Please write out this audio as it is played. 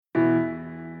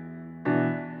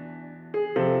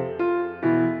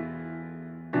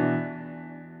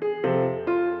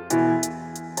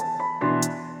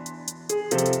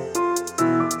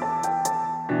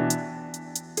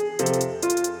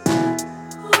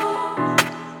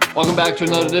Welcome back to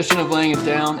another edition of Laying It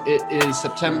Down. It is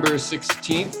September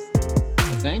 16th,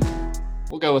 I think.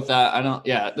 We'll go with that.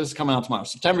 This is coming out tomorrow.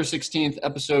 September 16th,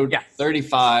 episode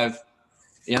 35.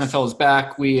 The NFL is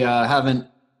back. We haven't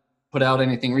put out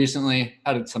anything recently.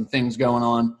 Had some things going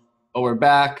on. But we're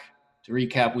back to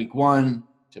recap week 1,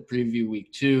 to preview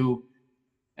week 2,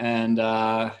 and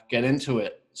get into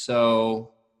it.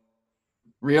 So,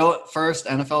 real first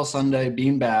NFL Sunday,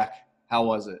 being back. How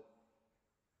was it?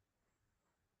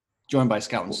 Joined by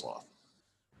Scout and Sloth.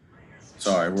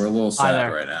 Sorry, we're a little sad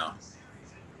right now.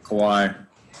 Kawhi,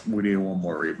 we need one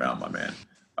more rebound, my man.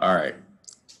 All right.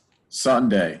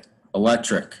 Sunday,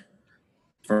 electric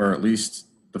for at least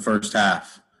the first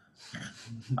half.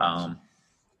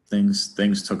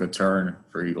 Things took a turn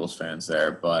for Eagles fans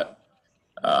there, but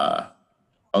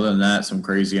other than that, some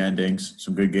crazy endings,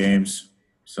 some good games,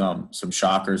 some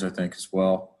shockers, I think, as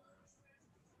well.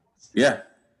 Yeah.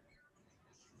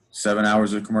 7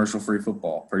 hours of commercial-free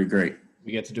football. Pretty great.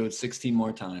 We get to do it 16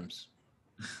 more times.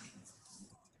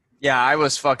 Yeah, I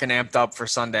was fucking amped up for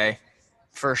Sunday,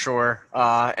 for sure.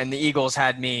 And the Eagles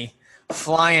had me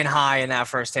flying high in that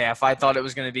first half. I thought it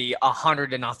was going to be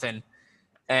 100-0.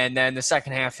 And then the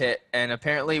second half hit. And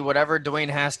apparently whatever Dwayne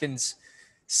Haskins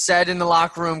said in the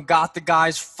locker room got the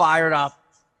guys fired up.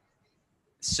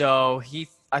 So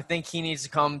I think he needs to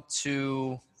come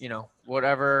to,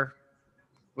 whatever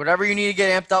you need to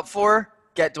get amped up for,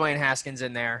 get Dwayne Haskins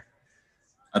in there.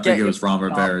 I think it was Ron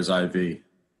Rivera's IV.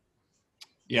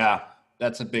 Yeah,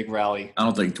 that's a big rally. I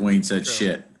don't think Dwayne said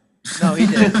shit. No, he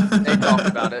did. They talked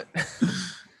about it.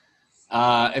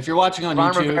 If you're watching on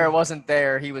Ron YouTube, Rivera wasn't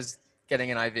there. He was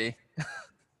getting an IV.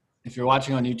 If you're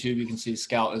watching on YouTube, you can see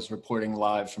Scout is reporting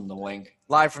live from the link.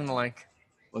 Live from the link.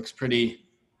 Looks pretty.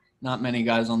 Not many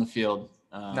guys on the field.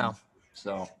 No.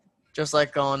 So. Just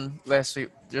like last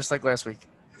week.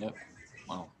 Yep.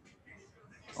 Well,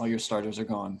 all your starters are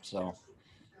gone. So,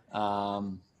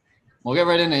 we'll get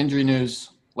right into injury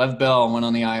news. Lev Bell went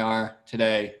on the IR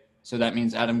today. So that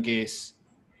means Adam Gase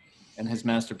and his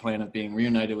master plan of being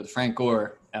reunited with Frank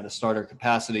Gore at a starter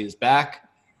capacity is back.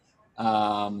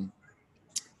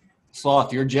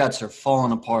 Sloth, your Jets are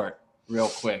falling apart real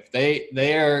quick.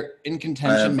 They are in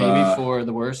contention maybe for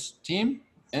the worst team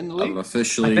in the league. I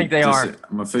think they are.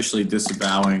 I'm officially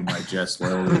disavowing my Jets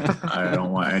loyalty. I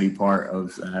don't want any part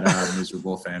of that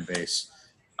miserable fan base.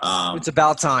 It's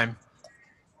about time.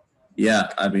 Yeah,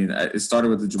 I mean, it started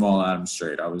with the Jamal Adams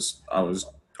trade. I was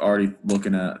already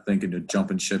thinking to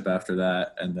jump and ship after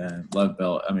that, and then Lev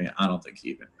Bell. I mean, I don't think he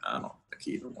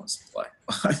even wants to play.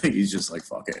 I think he's just like,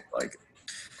 fuck it. Like,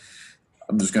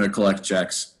 I'm just gonna collect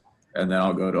checks, and then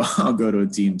I'll go to a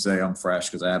team, say I'm fresh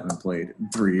because I haven't played in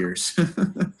 3 years.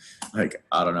 Like,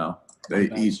 I don't know.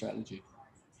 Strategy.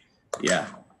 Yeah,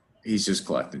 he's just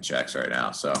collecting checks right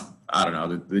now. So I don't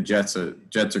know. The Jets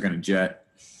are gonna jet.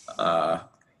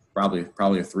 Probably a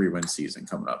 3-win season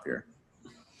coming up here.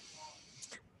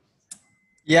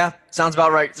 Yeah, sounds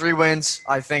about right. 3 wins,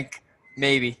 I think,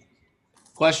 maybe.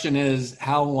 Question is,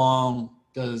 how long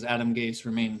does Adam Gase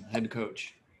remain head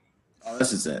coach? Oh,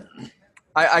 this is it.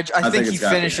 I think he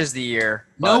finishes the year.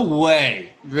 No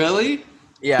way. Really?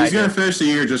 Yeah, he's going to finish the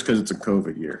year just because it's a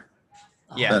COVID year.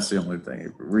 Yeah. That's the only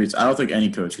thing. I don't think any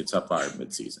coach gets up fired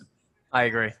midseason. I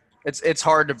agree. It's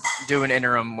hard to do an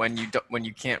interim when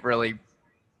you can't really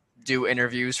do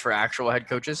interviews for actual head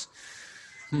coaches.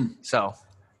 So,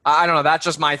 I don't know. That's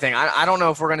just my thing. I don't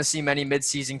know if we're going to see many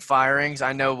midseason firings.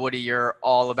 I know, Woody, you're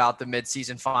all about the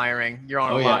midseason firing. You're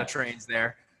on a lot of trains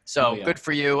there. So, good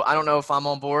for you. I don't know if I'm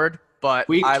on board, but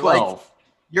Week 12. I like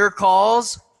your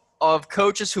calls of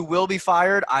coaches who will be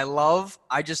fired. I love.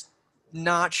 I just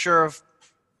not sure if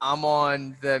I'm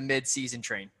on the midseason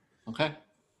train. Okay.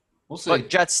 We'll see. But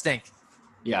Jets stink.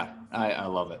 Yeah, I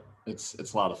love it. It's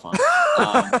a lot of fun.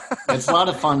 It's a lot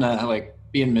of fun to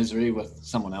be in misery with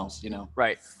someone else,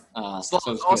 Right. So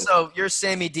also, your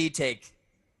Sammy D take,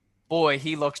 boy,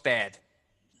 he looks bad.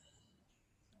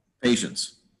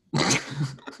 Patience.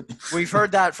 We've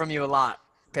heard that from you a lot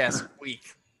past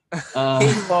week.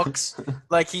 He looks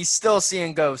like he's still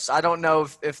seeing ghosts. I don't know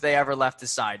if they ever left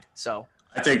his side. So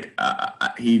I think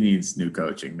he needs new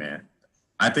coaching, man.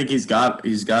 I think he's got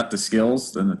the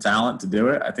skills and the talent to do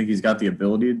it. I think he's got the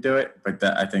ability to do it, but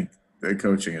I think the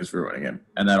coaching is ruining him,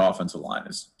 and that offensive line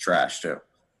is trash too.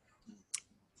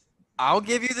 I'll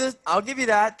give you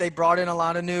that. They brought in a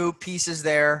lot of new pieces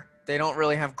there. They don't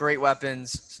really have great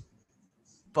weapons,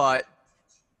 but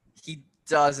he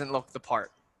doesn't look the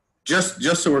part. Just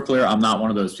so we're clear, I'm not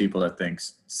one of those people that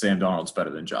thinks Sam Darnold's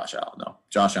better than Josh Allen. No,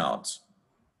 Josh Allen's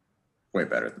way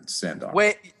better than Sam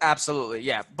Darnold. Absolutely,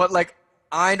 yeah. But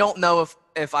I don't know if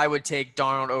if I would take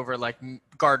Darnold over like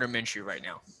Gardner Minshew right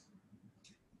now.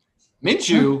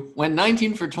 Minshew went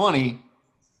 19 for 20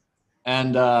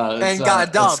 and got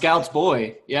a dub. Scout's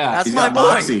boy. Yeah. That's He's my got boy.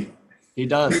 moxie. He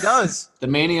does. He does. The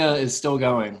mania is still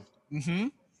going. Mm-hmm.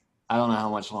 I don't know how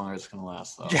much longer it's going to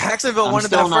last, though. Jacksonville I'm wanted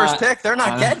that still first not- pick. They're not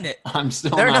I'm- getting it. I'm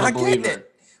still They're not not a believer. getting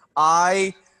it.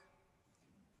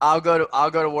 I'll go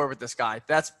to war with this guy.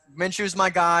 That's Minshew's my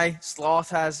guy. Sloth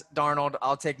has Darnold.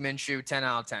 I'll take Minshew 10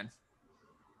 out of 10.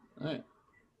 All right.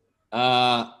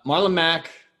 Marlon Mack,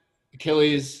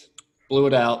 Achilles, blew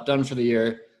it out, done for the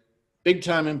year. Big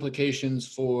time implications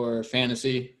for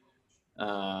fantasy.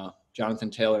 Jonathan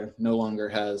Taylor no longer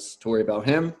has to worry about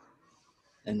him.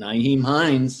 And Nyheim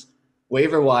Hines,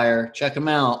 waiver wire, check him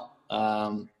out.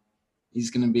 He's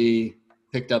going to be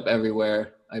picked up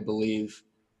everywhere, I believe.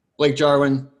 Blake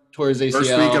Jarwin tore his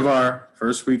ACL.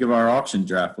 First week of our auction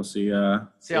draft. We'll see.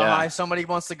 See how high somebody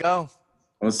wants to go.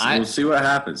 We'll see what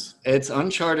happens. It's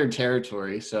uncharted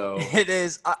territory, so It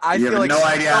is. I You feel have like no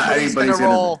idea how somebody's anybody's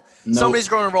gonna roll. Nope. Somebody's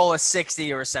going to roll a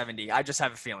 60 or a 70. I just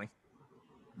have a feeling.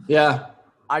 yeah,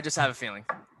 I just have a feeling.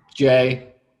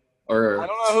 Jay I or don't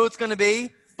know who it's going to be,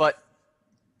 but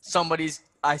somebody's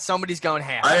going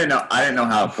half. I didn't know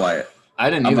how to play it. I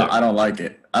didn't either. I don't like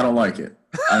it. I don't know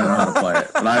how to play it.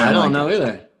 But I don't like know it.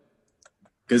 either.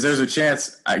 Because there's a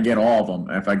chance I get all of them.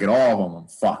 And if I get all of them, I'm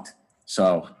fucked.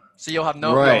 So So you'll have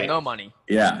no money.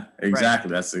 yeah,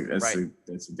 exactly. That's Right.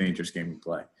 a dangerous game to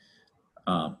play.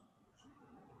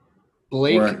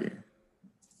 Blake,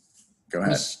 Go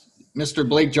ahead. Mr.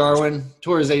 Blake Jarwin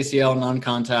tore his ACL,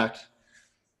 non-contact.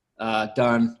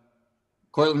 Done.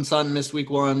 Cortland Sutton missed week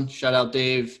 1. Shout out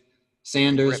Dave.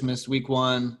 Sanders missed week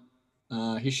 1.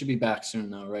 He should be back soon,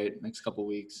 though, right? Next couple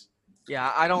weeks.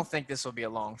 Yeah, I don't think this will be a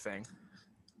long thing.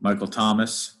 Michael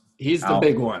Thomas He's the out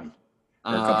big one.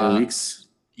 for a couple of weeks.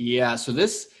 Yeah, so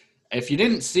this, if you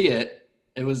didn't see it,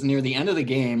 it was near the end of the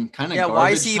game. Kind of Yeah, why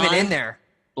is he even in there?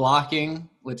 Blocking.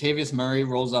 Latavius Murray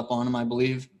rolls up on him, I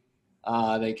believe.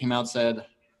 They came out, said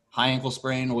high ankle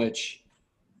sprain, which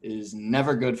is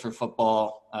never good for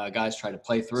football. Guys try to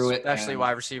play through it. Especially and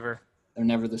wide receiver. They're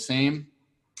never the same.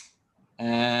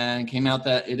 And came out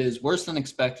that it is worse than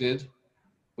expected,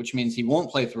 which means he won't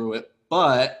play through it.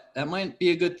 But that might be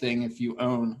a good thing if you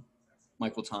own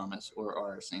Michael Thomas or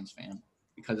are a Saints fan,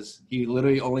 because he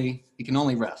can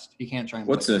only rest. He can't try and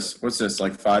What's play this? What's this?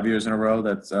 Like 5 years in a row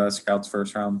that Scout's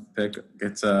first round pick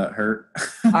gets hurt.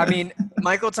 I mean,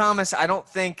 Michael Thomas, I don't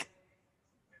think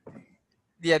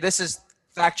 – yeah, this is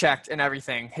fact checked and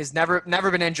everything. Has never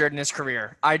been injured in his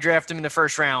career. I drafted him in the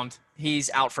first round. He's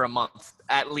out for a month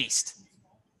at least.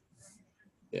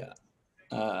 Yeah.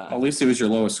 At least he was your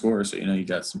lowest scorer, so you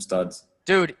got some studs.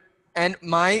 Dude, and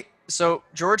so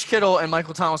George Kittle and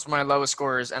Michael Thomas were my lowest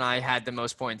scorers, and I had the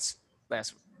most points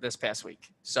this past week.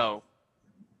 So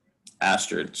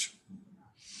Asterisk.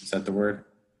 Is that the word?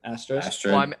 Asterisk.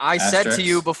 Asterisk. well, I said to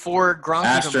you before Gronk even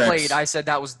Asterisk. played, I said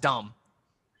that was dumb.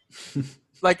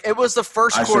 Like, it was the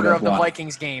first I should quarter have of the won.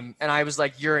 Vikings game, and I was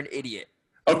like, you're an idiot.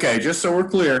 Okay, just so we're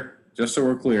clear.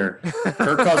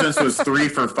 Kirk Cousins was 3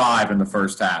 for 5 in the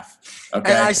first half.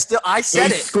 Okay. And I said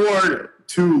he it. scored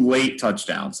 2 late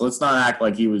touchdowns. Let's not act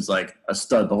like he was like a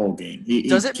stud the whole game.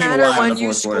 Does it came matter alive in when the you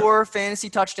fourth quarter. score fantasy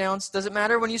touchdowns? Does it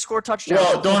matter when you score touchdowns?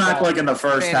 Well, don't act like in the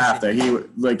first Fantasy. half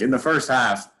that in the first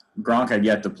half, Gronk had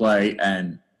yet to play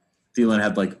and Thielen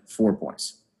had like 4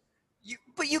 points.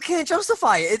 But you can't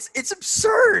justify it. It's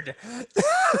absurd.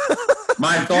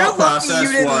 My You're thought lucky process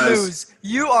you didn't was lose.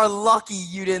 You are lucky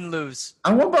you didn't lose.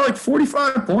 I won by like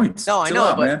 45 points. No, I Chill know,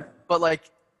 out, man. but like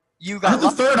you I got had the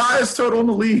lucky. third highest total in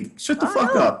the league. Shut the I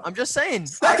fuck know. up. I'm just saying. I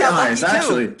Second got lucky highest, too.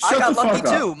 actually. I Shut got the lucky fuck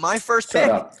up. too. My first Shut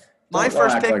pick. up. My Don't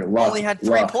first act pick like luck. only had 3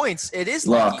 Luck. points. It is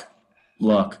lucky.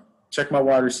 Luck. Check my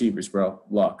wide receivers, bro.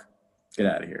 Luck. Get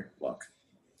out of here. Luck.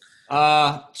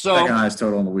 So Second highest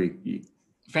total in the week.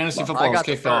 fantasy I football is got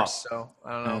the kicked first, off, so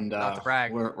I don't know. and not to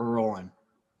brag. we're rolling.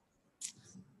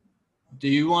 Do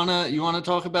you wanna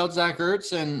talk about Zach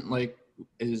Ertz and like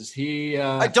is he?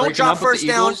 Don't breaking drop up with first the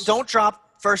down. Eagles? Don't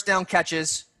drop first down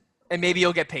catches, and maybe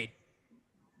you'll get paid.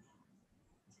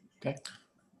 Okay.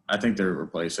 I think they're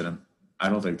replacing him. I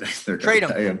don't think they're Trade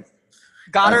going to him. pay him.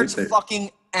 Goddard's they-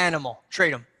 fucking animal.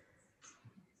 Trade him.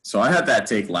 So I had that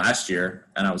take last year,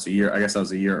 and I guess I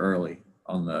was a year early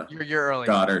on the You're early.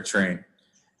 Goddard train.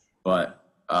 But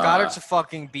Goddard's a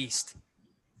fucking beast.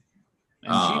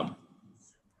 And cheap.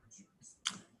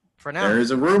 For now. there is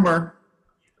a rumor,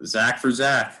 Zach for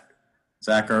Zach.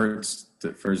 Zach Ertz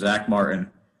for Zach Martin.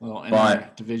 Well, in but- our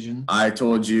division. I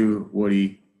told you,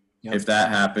 Woody, Yep. if that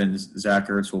happens, Zach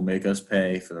Ertz will make us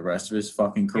pay for the rest of his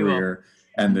fucking He will. career,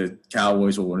 and the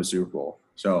Cowboys will win a Super Bowl.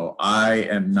 So I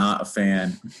am not a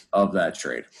fan of that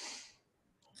trade.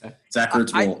 Okay. Zach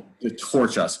Ertz will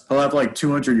torch us. He'll have like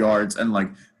 200 yards and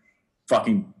like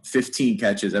fucking 15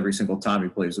 catches every single time he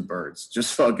plays the Birds.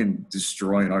 Just fucking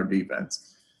destroying our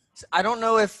defense. I don't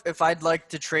know if I'd like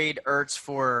to trade Ertz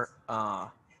for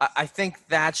I think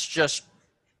that's just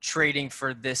trading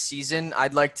for this season.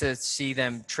 I'd like to see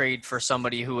them trade for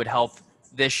somebody who would help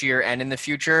this year and in the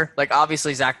future. Like,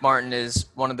 obviously, Zach Martin is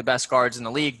one of the best guards in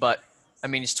the league, but, I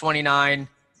mean, he's 29,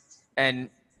 and,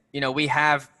 we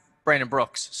have Brandon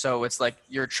Brooks. So it's like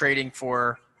you're trading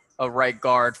for a right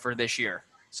guard for this year.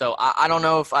 So I don't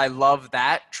know if I love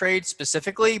that trade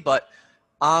specifically, but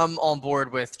I'm on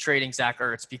board with trading Zach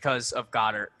Ertz because of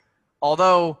Goddard.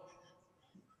 Although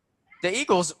the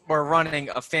Eagles were running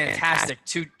a fantastic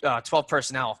 12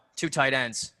 personnel, 2 tight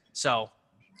ends. So,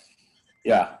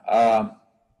 yeah.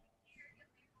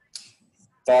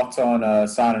 Thoughts on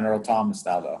signing Earl Thomas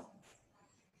now, though?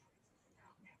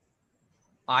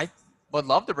 I would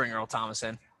love to bring Earl Thomas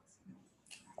in.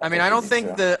 I mean, I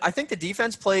think the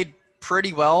defense played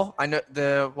pretty well. I know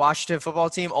the Washington football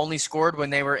team only scored when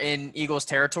they were in Eagles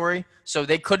territory, so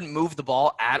they couldn't move the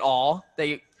ball at all.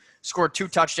 They scored 2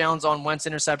 touchdowns on Wentz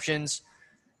interceptions.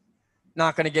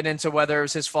 Not going to get into whether it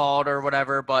was his fault or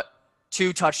whatever, but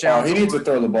 2 touchdowns. He needs to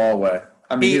throw the ball away.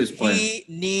 I mean, he was playing. He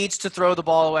needs to throw the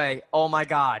ball away. Oh, my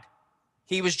God.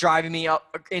 He was driving me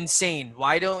up insane.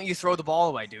 Why don't you throw the ball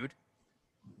away, dude?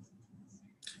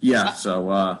 Yeah,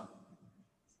 so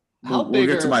we'll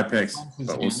get to my picks,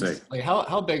 but we'll see. Like,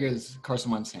 how big is Carson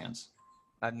Wentz's hands?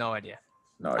 I have no idea.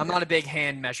 No, I'm not a big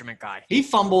hand measurement guy. He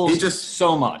fumbles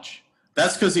so much.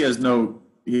 That's because he has no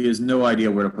idea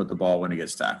where to put the ball when he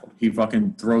gets tackled. He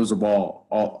fucking throws the ball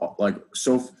like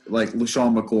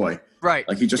LaShawn McCoy. Right.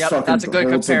 Like he just that's a good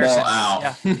holds comparison. the ball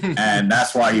out, yeah. and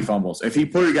that's why he fumbles. If he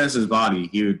put it against his body,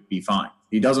 he would be fine.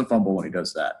 He doesn't fumble when he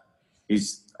does that.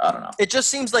 I don't know. It just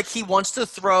seems like he wants to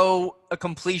throw a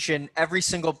completion every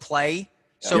single play,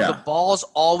 so the ball's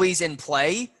always in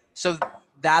play. So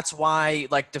that's why,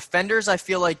 like, defenders, I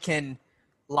feel like, can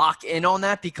lock in on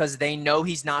that because they know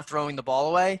he's not throwing the ball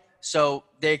away, so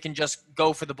they can just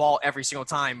go for the ball every single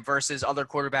time versus other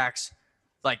quarterbacks,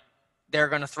 like, they're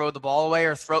going to throw the ball away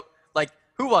or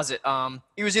who was it?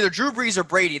 It was either Drew Brees or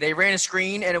Brady. They ran a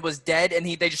screen and it was dead, and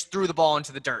they just threw the ball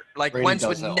into the dirt. Like, Brady Wentz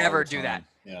would never do that.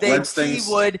 Yeah. He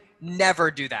would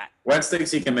never do that. Wentz thinks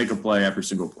he can make a play every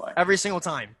single play. Every single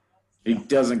time. He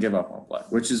doesn't give up on a play,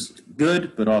 which is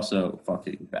good, but also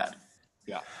fucking bad.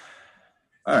 Yeah.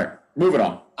 All right, moving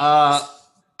on.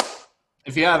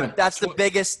 If you haven't, that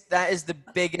is the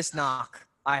biggest knock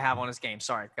I have on his game.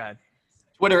 Sorry, go ahead.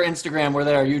 Twitter, Instagram, we're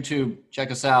there. YouTube, check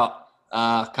us out.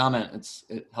 Comment.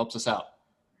 It helps us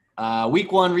out.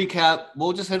 Week 1 recap.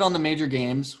 We'll just hit on the major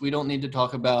games. We don't need to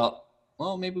talk about.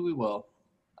 Well, maybe we will.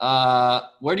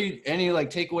 Where do you any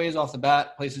takeaways off the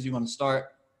bat? Places you want to start?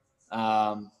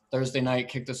 Thursday night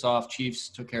kicked us off. Chiefs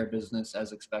took care of business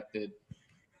as expected.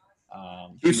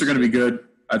 Chiefs are going to be good.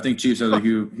 I think Chiefs have a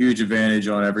huge advantage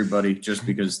on everybody just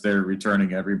because they're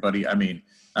returning everybody. I mean,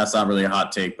 that's not really a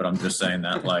hot take, but I'm just saying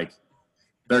that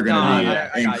they're going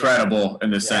to be incredible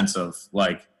in the sense of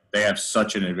they have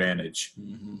such an advantage.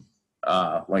 Mm-hmm.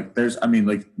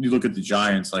 You look at the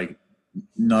Giants,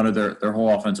 none of their whole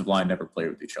offensive line never played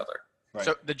with each other. Right.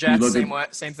 So the Jets,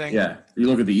 same thing? Yeah. You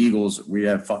look at the Eagles, we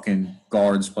have fucking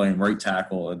guards playing right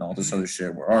tackle and all this other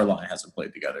shit where our line hasn't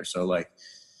played together. So,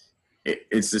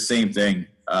 it's the same thing.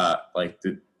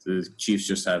 The Chiefs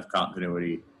just have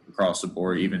continuity across the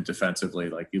board, even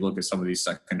defensively. You look at some of these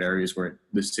secondaries where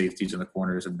the safeties and the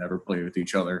corners have never played with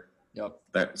each other. Yep.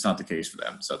 That's not the case for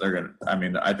them. So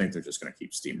I think they're just going to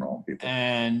keep steamrolling people.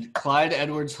 And Clyde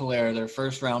Edwards-Helaire, their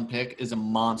first-round pick, is a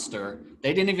monster.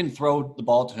 They didn't even throw the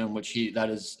ball to him, that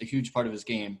is a huge part of his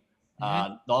game.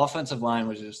 Mm-hmm. The offensive line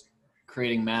was just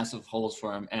creating massive holes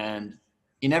for him, and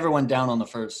he never went down on the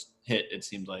first hit, it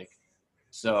seemed like.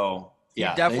 So,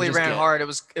 yeah. He definitely ran hard. It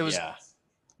was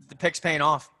the pick's paying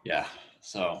off. Yeah.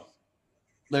 So,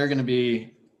 they're going to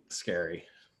be scary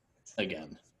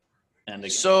again.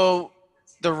 So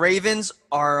the Ravens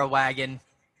are a wagon.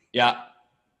 Yeah.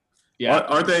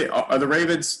 Are the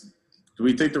Ravens? Do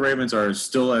we think the Ravens are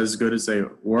still as good as they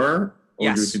were,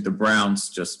 or do you think the Browns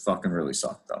just fucking really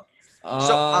suck though?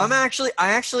 So I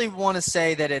actually want to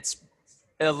say that it's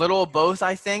a little of both.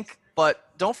 I think,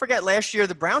 but don't forget last year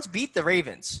the Browns beat the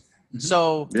Ravens. Mm-hmm.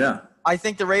 So I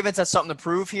think the Ravens have something to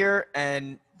prove here,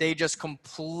 and they just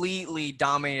completely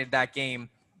dominated that game.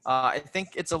 I think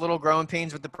it's a little growing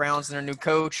pains with the Browns and their new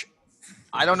coach.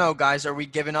 I don't know, guys. Are we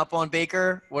giving up on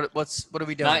Baker? What are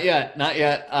we doing? Not yet.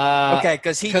 Okay,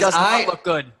 because he does not look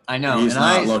good. I know. He's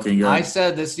not looking good. I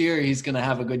said this year he's going to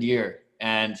have a good year,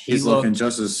 and he's looking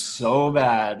just as so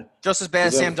bad. Just as bad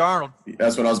as Sam Darnold.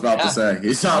 That's what I was about to say.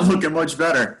 He's not looking much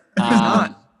better. He's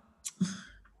not.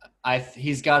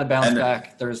 He's got to bounce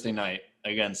back Thursday night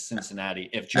against Cincinnati.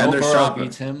 If Joe Burrow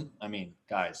beats him, I mean,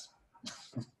 guys,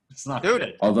 it's not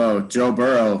good. Although Joe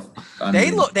Burrow,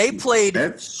 they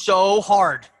played so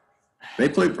hard. They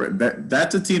played.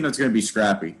 That's a team that's going to be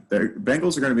scrappy. The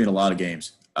Bengals are going to be in a lot of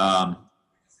games.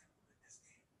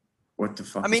 What the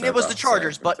fuck? I mean, it was the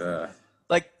Chargers, but the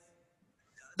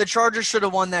Chargers should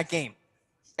have won that game,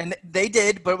 and they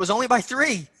did, but it was only by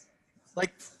 3.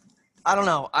 I don't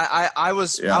know. I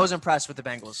was impressed with the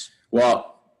Bengals.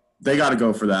 Well, they got to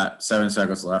go for that. 7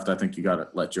 seconds left. I think you got to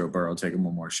let Joe Burrow take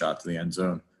one more shot to the end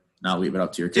zone. Not leave it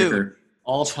up to your kicker.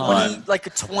 All time, like a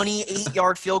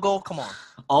 28-yard field goal. Come on.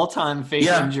 All time face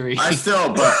injury. I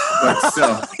still, but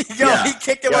still. He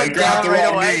kicked it right down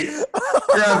right away.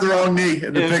 Grabbed the wrong knee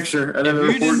in the picture, and then the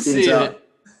report came out.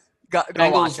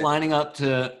 Bengals lining up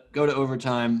to go to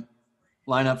overtime,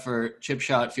 line up for chip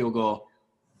shot field goal.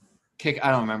 Kick,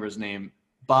 I don't remember his name,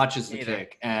 botches the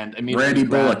kick, and immediately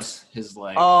grabs his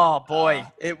leg. Oh, boy.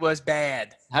 It was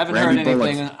bad. Haven't heard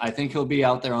anything. I think he'll be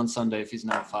out there on Sunday if he's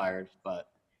not fired, but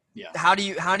yeah. How do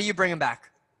you bring him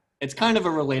back? It's kind of a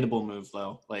relatable move,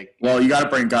 though. Well, you got to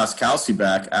bring Gostkowski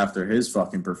back after his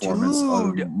fucking performance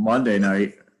on Monday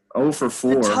night. 0 for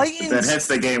 4. That hits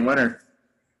the game winner.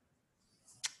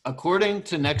 According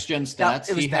to Next Gen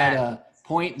Stats, he had a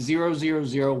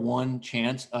 .0001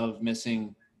 chance of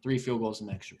missing 3 field goals and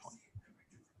an extra point.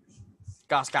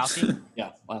 Gostkowski?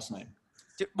 Yeah, last night.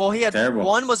 Well, he had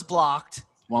one was blocked.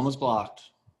 One was blocked.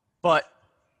 But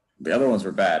the other ones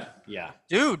were bad. Yeah.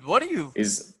 Dude, what are you?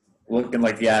 He's looking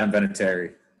like the Adam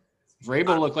Vinatieri.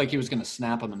 Vrabel looked like he was going to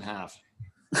snap him in half.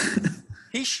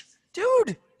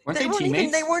 Dude. Weren't they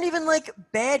teammates? They weren't even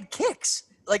bad kicks.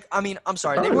 I'm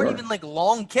sorry. They weren't even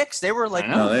long kicks. They were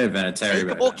no, they had Vinatieri.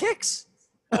 Takeable kicks.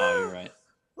 Oh, you're right.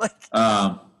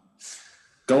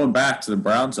 Going back to the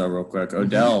Browns, though, real quick.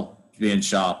 Odell being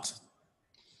shopped.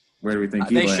 Where do we think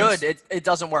he lands? They should. It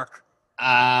doesn't work.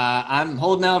 I'm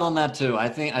holding out on that too. I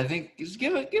think just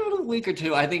give it a week or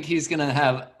two. I think he's gonna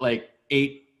have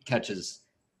 8 catches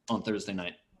on Thursday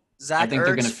night. Zach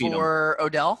Ertz for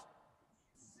Odell?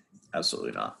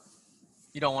 Absolutely not.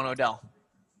 You don't want Odell?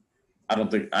 I don't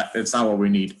think it's not what we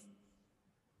need.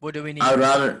 What do we need?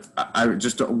 I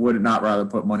just would not rather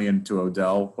put money into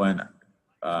Odell when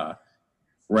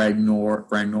Rangor.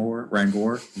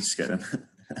 Just kidding.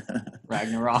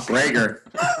 Ragnarok.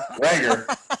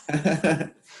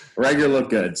 Rager looked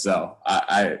good. So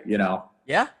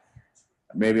Yeah.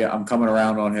 Maybe I'm coming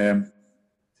around on him.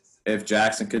 If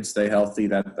Jackson could stay healthy,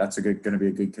 that's going to be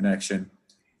a good connection.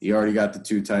 He already got the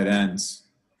 2 tight ends.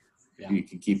 Yeah. You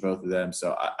can keep both of them.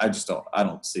 So I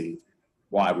don't see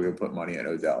why we would put money in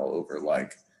Odell over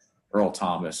Earl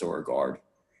Thomas or a guard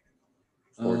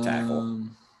or tackle.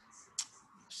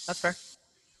 That's fair.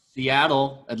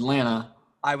 Seattle, Atlanta.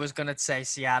 I was going to say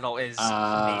Seattle is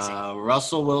amazing.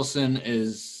 Russell Wilson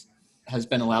has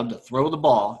been allowed to throw the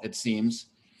ball, it seems.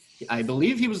 I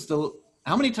believe he was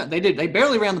how many times they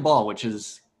barely ran the ball, which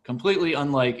is completely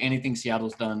unlike anything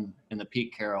Seattle's done in the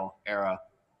Pete Carroll era.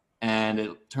 And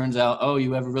it turns out,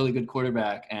 you have a really good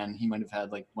quarterback, and he might have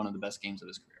had one of the best games of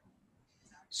his career.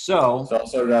 So it's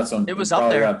also got some. It was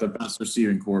up there. Got the best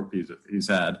receiving corps he's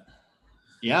had.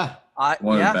 Yeah,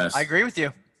 one of the best. I agree with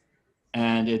you.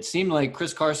 And it seemed like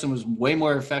Chris Carson was way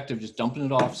more effective just dumping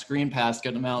it off, screen pass,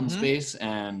 getting him out in space,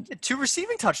 and 2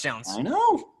 receiving touchdowns. I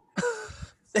know.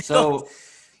 So,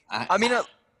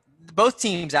 both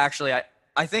teams actually.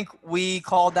 I think we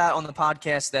called that on the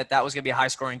podcast that was going to be a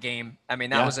high-scoring game.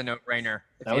 That was a no-brainer.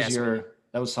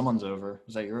 That was someone's over.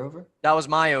 Was that your over? That was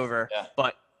my over. Yeah.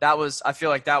 But I feel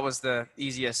like that was the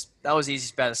easiest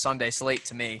bet of Sunday slate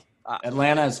to me.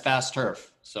 Atlanta is fast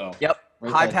turf. So. Yep.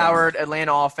 High-powered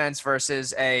Atlanta offense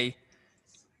versus a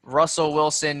Russell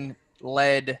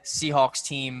Wilson-led Seahawks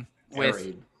team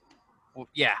with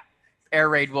Air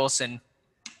Raid Wilson.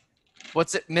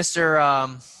 What's it,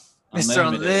 Mr.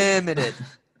 Unlimited.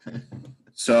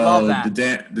 So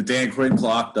the Dan Quinn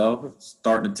clock though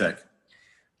starting to tick.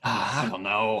 I don't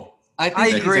know. I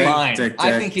think he's fine.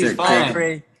 I think he's fine. I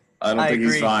agree. I don't think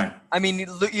he's fine. I mean,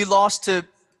 you lost to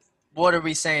what are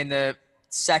we saying? The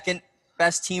second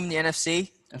best team in the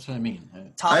NFC. That's what I mean.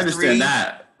 Top I understand 3.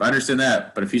 that.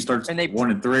 But if he starts 1-3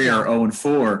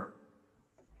 or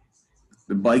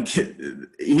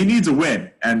 0-4, he needs a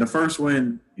win. And the first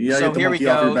win, you got to get the monkey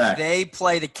off your back. They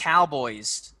play the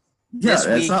Cowboys Yeah, this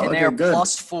it's week, not and they are looking good.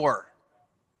 +4.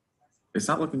 It's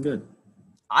not looking good.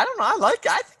 I don't know. I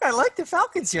think I like the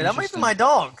Falcons here. That might be Interesting. my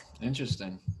dog.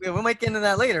 Interesting. Yeah, we might get into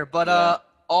that later. But Yeah.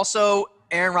 also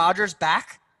Aaron Rodgers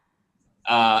back.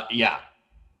 Yeah.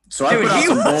 So I Dude, put out he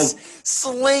some was bold.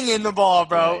 slinging the ball,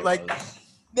 bro. Yeah, he like was.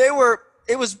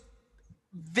 it was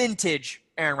vintage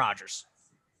Aaron Rodgers.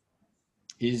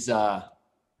 He's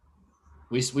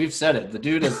we've said it. The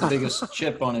dude has the biggest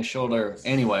chip on his shoulder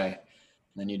anyway.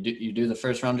 And then you do the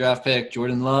first round draft pick,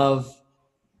 Jordan Love,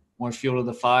 more fuel to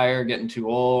the fire, getting too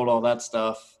old, all that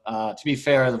stuff. To be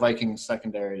fair, the Vikings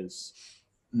secondary is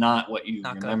not what you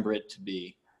Not good. remember it to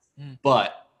be. Mm.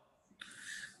 But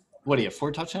what do you have,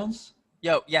 4 touchdowns?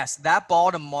 Yo, yes, that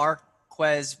ball to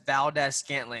Marquez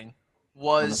Valdez-Scantling On the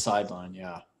was sideline,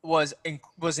 yeah. it was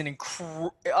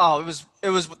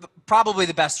probably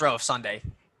the best throw of Sunday.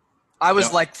 I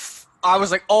was like,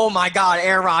 oh my God,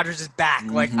 Aaron Rodgers is back.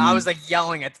 Like I was like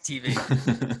yelling at the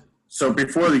TV. So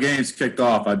before the games kicked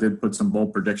off, I did put some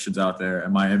bold predictions out there,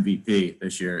 and my MVP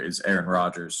this year is Aaron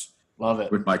Rodgers, Love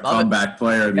it. with my comeback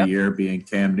player of the Yep. year being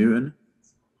Cam Newton.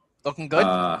 Looking good.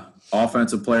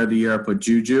 Offensive player of the year, I put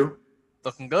Juju.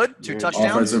 Looking good. 2 You're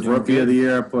touchdowns. Offensive Doing rookie good. of the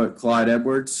year, I put Clyde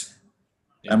Edwards.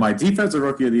 Yeah. And my defensive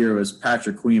rookie of the year was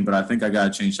Patrick Queen, but I think I got to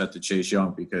change that to Chase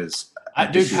Young because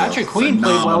Dude, Patrick Queen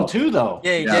played well too, though.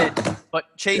 Yeah, he did.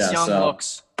 But Chase Young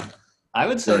looks I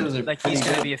would say it was a like pretty he's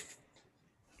going to good- be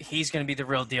he's going to be the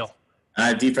real deal.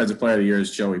 And defensive player of the year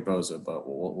is Joey Bosa, but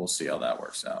we'll see how that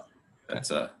works out. It's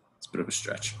a bit of a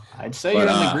stretch. I'd say But, you're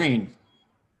on the green.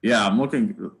 Yeah, I'm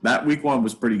looking. That week 1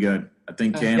 was pretty good. I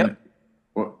think Cam. Yep.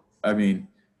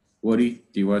 Woody,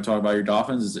 do you want to talk about your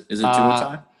Dolphins? Is it Tua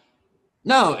time?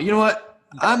 No, you know what?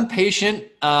 I'm patient.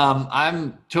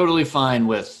 I'm totally fine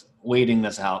with waiting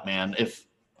this out, man.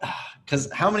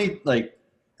 Because how many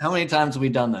times have we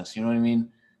done this? You know what I mean?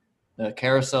 The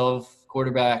carousel of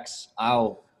quarterbacks.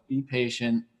 I'll be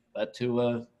patient, let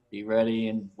Tua be ready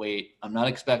and wait. I'm not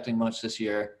expecting much this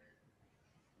year.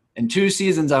 In 2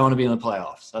 seasons, I want to be in the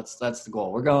playoffs. That's the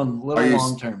goal. We're going a little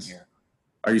long term here.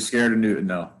 Are you scared of Newton?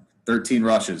 No. 13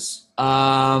 rushes.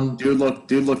 Dude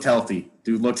looked healthy.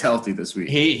 Dude looked healthy this week.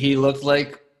 He looked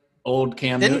like old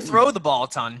Cam Didn't Newton. throw the ball a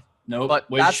ton. Nope. But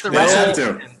that's the They had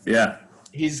wrestle. to. Yeah.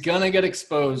 He's going to get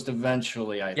exposed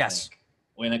eventually, I Yes. think.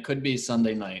 When it could be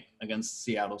Sunday night against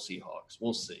the Seattle Seahawks.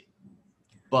 We'll see.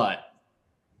 But,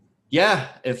 yeah,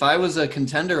 if I was a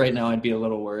contender right now, I'd be a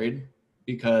little worried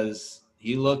because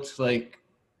he looked like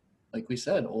we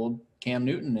said, old Cam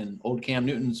Newton, and old Cam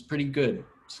Newton's pretty good.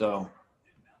 So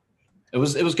it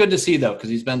was good to see, though, because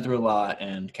he's been through a lot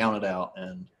and counted out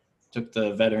and took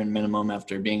the veteran minimum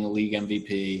after being a league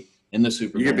MVP in the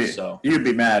Super Bowl. You'd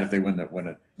be mad if they win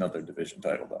another division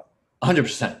title, though.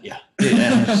 100%, yeah.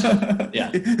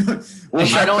 Yeah. We'll I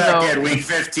check don't back know. in week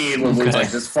 15 when we're like,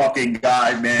 this fucking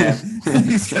guy, man,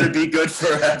 he's going to be good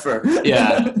forever.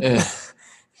 Yeah.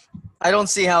 I don't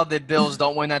see how the Bills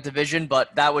don't win that division,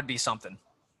 but that would be something.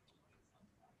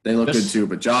 They look good, too,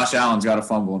 but Josh Allen's got a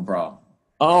fumbling problem.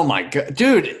 Oh, my God.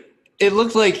 Dude, it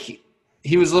looked like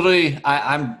he was literally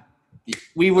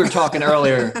we were talking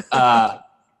earlier.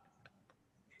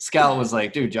 Scout was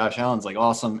like, dude, Josh Allen's like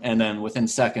awesome. And then within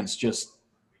seconds, just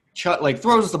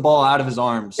throws the ball out of his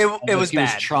arms. It as was if he was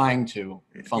bad. trying to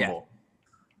fumble.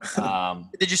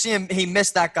 Did you see him? He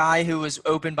missed that guy who was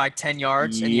open by 10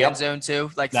 yards in the Yep. end zone,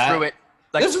 too. Like, That- threw it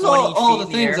like This is 20 all the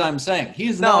feet in things air. I'm saying.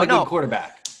 He's not a good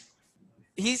quarterback.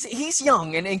 He's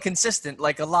young and inconsistent,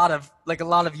 like a lot of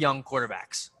young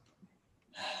quarterbacks.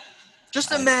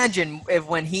 Just imagine if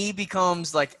when he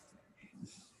becomes like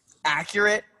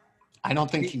accurate, I don't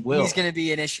think he will. he's going to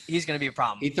be an issue. He's going to be a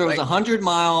problem. He throws Like,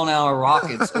 100-mile-an-hour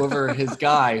rockets over his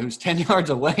guy who's 10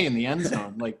 yards away in the end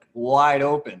zone, like wide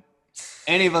open.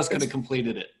 Any of us could have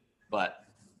completed it, but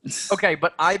okay,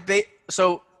 but I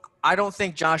don't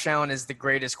think Josh Allen is the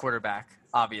greatest quarterback,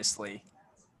 obviously,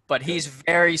 but he's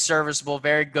very serviceable,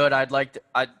 very good. I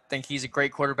think he's a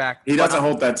great quarterback. He doesn't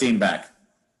hold that team back.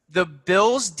 The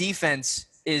Bills' defense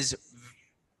is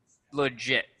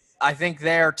legit. I think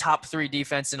they're top 3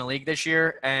 defense in the league this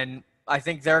year, and I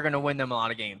think they're going to win them a lot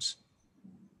of games.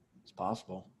 it's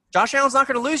possible. Josh Allen's not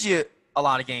going to lose you a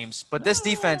lot of games, but this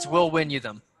defense will win you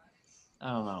them.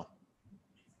 I don't know.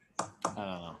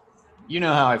 You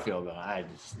know how I feel about it.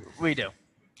 We do.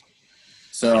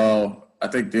 So I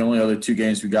think the only other 2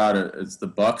 games we got is the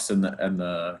Bucks and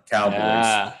the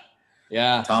Cowboys.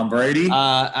 Yeah. Tom Brady.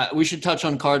 We should touch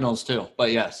on Cardinals too,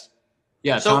 but yes.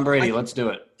 Yeah, So, Tom Brady, let's do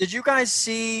it. Did you guys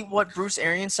see what Bruce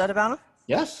Arians said about him?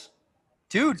 Yes.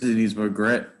 Dude, He needs more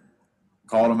grit.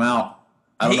 Called him out.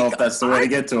 I don't know if that's the way to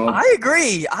get to him. I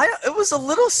agree. It was a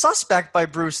little suspect by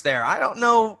Bruce there. I don't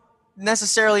know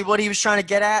necessarily what he was trying to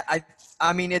get at.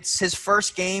 I mean, it's his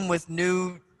first game with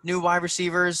new wide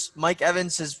receivers. Mike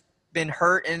Evans has been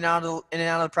hurt in and out of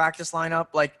the practice lineup.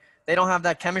 Like, they don't have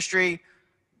that chemistry.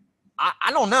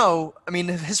 I don't know. I mean,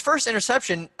 his first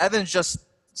interception, Evans just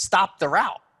stopped the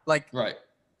route. Like, right.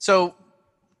 So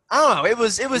I don't know. It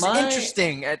was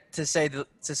interesting to say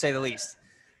the least.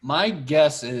 My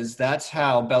guess is that's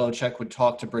how Belichick would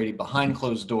talk to Brady behind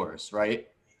closed doors, right?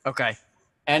 Okay.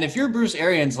 And if you're Bruce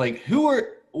Arians, like,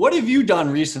 what have you done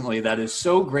recently that is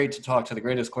so great to talk to the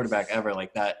greatest quarterback ever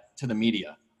like that to the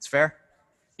media? It's fair.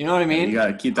 You know what I mean? You got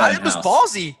to keep that in It was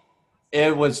ballsy.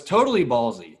 It was totally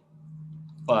ballsy.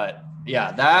 But,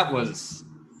 yeah, that was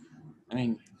 – I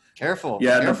mean, careful.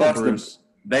 Yeah, careful, Bruce.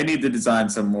 They need to design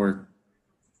some more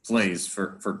plays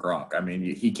for Gronk. I mean,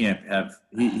 he can't have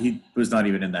 – he was not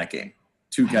even in that game.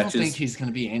 2 catches. I don't think he's going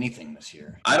to be anything this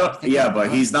year. But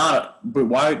he's not – but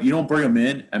why – you don't bring him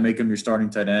in and make him your starting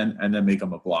tight end and then make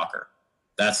him a blocker.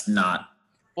 That's not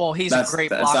 – well, he's a great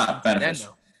blocker. That's not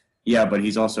beneficial. Yeah, but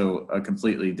he's also a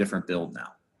completely different build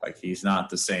now. Like, he's not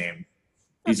the same –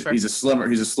 He's a slimmer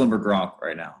Gronk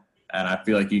right now, and I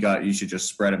feel like you should just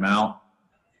spread him out.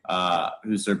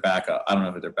 Who's their backup? I don't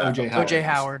know who their backup. OJ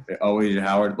Howard. OJ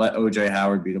Howard. Let OJ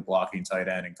Howard be the blocking tight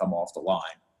end and come off the line,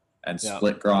 and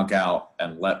split Gronk out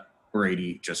and let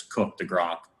Brady just cook the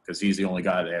Gronk because he's the only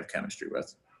guy they have chemistry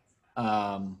with.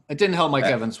 It didn't help. Mike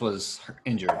Evans was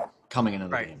injured coming into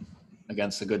the game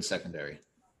against a good secondary,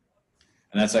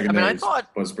 and that secondary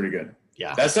was pretty good.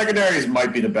 Yeah, that secondary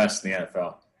might be the best in the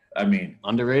NFL. I mean,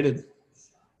 underrated.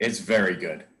 It's very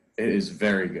good. It is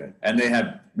very good. And they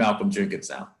have Malcolm Jenkins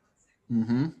now.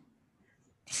 Mm-hmm.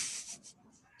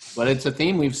 But it's a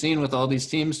theme we've seen with all these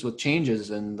teams with changes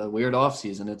and the weird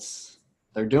offseason.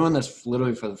 They're doing this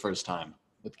literally for the first time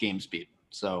with game speed.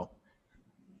 So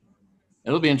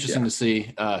it'll be interesting to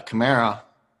see. Kamara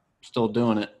still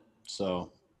doing it.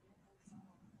 So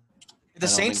the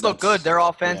Saints look good. Their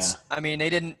offense, I mean, they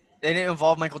didn't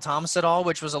involve Michael Thomas at all,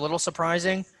 which was a little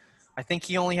surprising. I think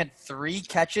he only had 3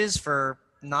 catches for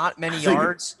not many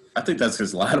yards. I think that's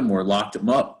because Lattimore locked him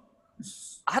up.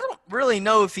 I don't really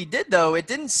know if he did, though. It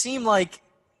didn't seem like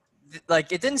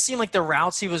the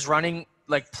routes he was running,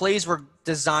 like, plays were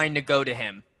designed to go to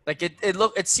him. Like,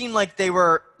 it seemed like they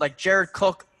were like Jared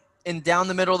Cook down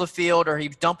the middle of the field, or he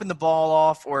was dumping the ball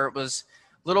off, or it was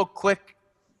little quick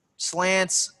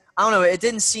slants. I don't know. It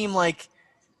didn't seem like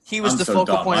he was the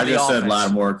focal point of the offense. I just said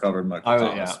Lattimore covered Michael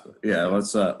Thomas. Yeah,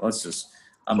 let's just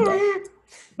 – I'm done.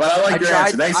 But I like your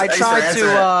answer. Thanks for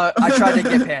answering. I tried to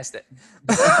get past it.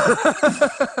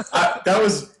 That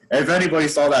was – if anybody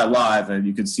saw that live and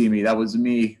you could see me, that was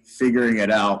me figuring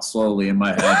it out slowly in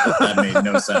my head, but that made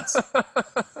no sense.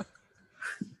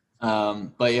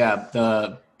 But, yeah,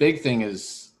 the big thing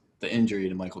is the injury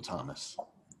to Michael Thomas.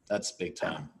 That's big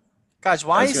time. Guys,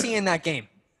 why is he in that game?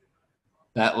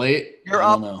 That late? You're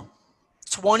up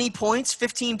 20 points,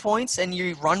 15 points, and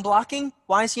you're run blocking?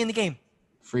 Why is he in the game?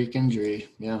 Freak injury,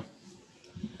 yeah.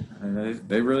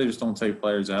 They really just don't take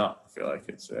players out. I feel like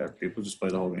it's people just play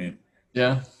the whole game.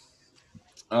 Yeah.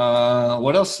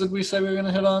 What else did we say we were going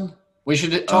to hit on? We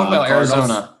should talk about Cardinals.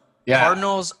 Arizona. Yeah.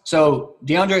 Cardinals. So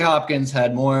DeAndre Hopkins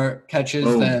had more catches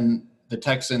than the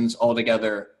Texans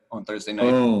altogether on Thursday night.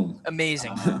 Boom.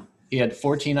 Amazing. He had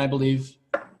 14, I believe.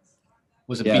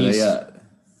 Was a beast.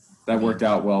 That worked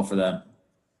out well for them.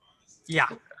 Yeah.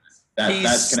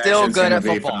 He's still good at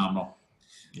football. Phenomenal.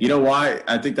 You know why?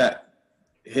 I think that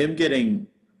him getting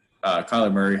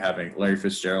Kyler Murray, having Larry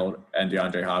Fitzgerald and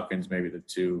DeAndre Hopkins, maybe the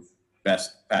 2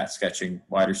 best pass-catching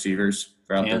wide receivers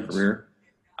throughout their career.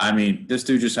 I mean, this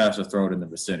dude just has to throw it in the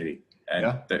vicinity,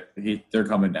 and they're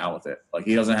coming down with it. Like,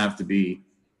 he doesn't have to be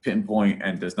pinpoint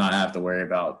and does not have to worry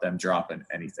about them dropping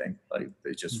anything. Like,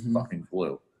 they just fucking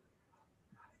flew.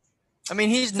 I mean,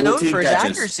 he's known for his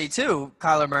accuracy too,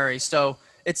 Kyler Murray. So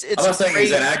it's. I'm not saying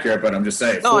he's inaccurate, but I'm just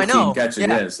saying. No, I know. Catches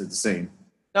it's insane.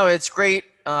 No, it's great.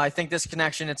 I think this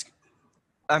connection.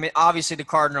 I mean, obviously the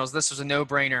Cardinals. This was a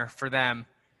no-brainer for them,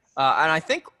 and I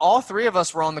think all 3 of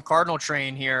us were on the Cardinal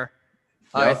train here.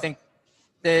 Yep. I think.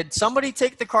 Did somebody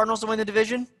take the Cardinals to win the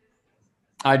division?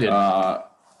 I did. I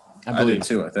did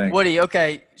too. I think. Woody.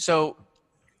 Okay, so.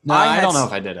 No, I don't know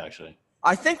if I did actually.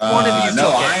 I think one of you took it.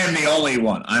 No, I am the only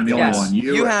one. I'm the only one.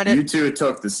 You had it. You 2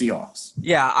 took the Seahawks.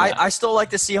 Yeah, I still like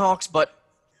the Seahawks, but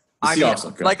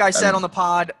like I said on the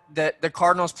pod, the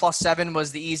Cardinals +7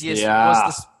 was the easiest.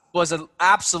 Yeah. Was an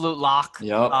absolute lock.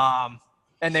 Yep.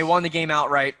 And they won the game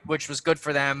outright, which was good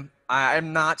for them.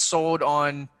 I'm not sold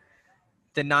on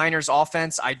the Niners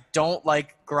offense. I don't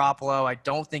like Garoppolo. I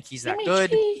don't think he's that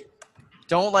good.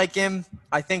 Don't like him.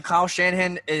 I think Kyle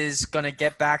Shanahan is going to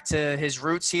get back to his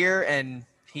roots here, and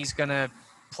he's going to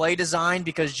play design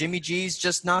because Jimmy G's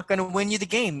just not going to win you the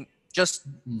game. Just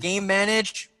game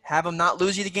manage, have him not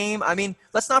lose you the game. I mean,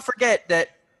 let's not forget that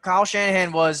Kyle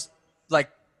Shanahan was like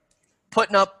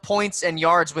putting up points and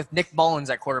yards with Nick Mullins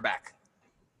at quarterback.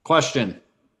 Question.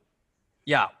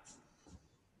 Yeah.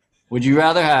 Would you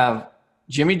rather have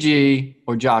Jimmy G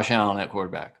or Josh Allen at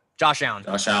quarterback? Josh Allen.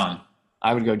 Josh Allen.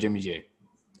 I would go Jimmy G.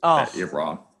 Oh. You're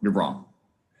wrong. You're wrong.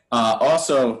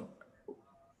 Also,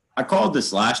 I called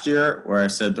this last year where I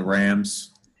said the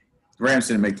Rams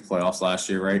didn't make the playoffs last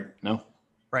year, right? No.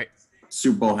 Right.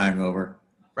 Super Bowl hangover.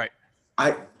 Right.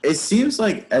 It seems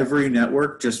like every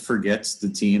network just forgets the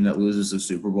team that loses the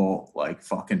Super Bowl like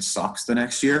fucking sucks the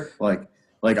next year. Like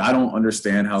I don't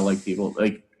understand how like people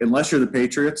like unless you're the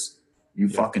Patriots, you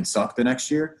fucking suck the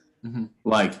next year. Mm-hmm.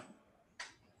 Like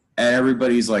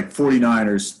everybody's like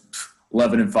 49ers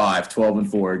 11-5,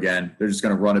 12-4 again. They're just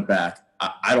going to run it back.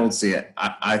 I don't see it.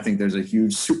 I think there's a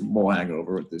huge Super Bowl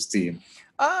hangover with this team.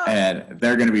 And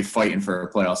they're going to be fighting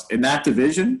for playoffs. In that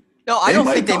division, no, I don't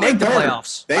think they make the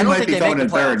playoffs. They might be going in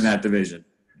third in that division.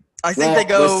 I think they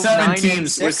go with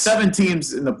 7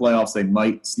 teams in the playoffs, they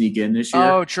might sneak in this year.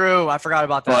 Oh, true. I forgot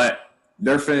about that. But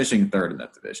they're finishing third in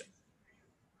that division.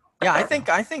 Yeah, I think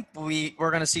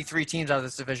we're going to see 3 teams out of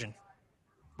this division.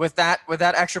 With that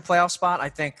extra playoff spot, I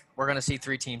think we're going to see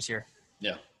 3 teams here.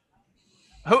 Yeah.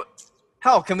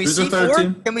 Hell, can we see 4?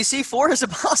 Team? Can we see 4? Is it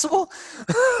possible?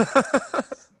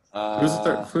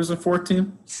 Who's the 4th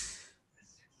team?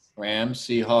 Rams,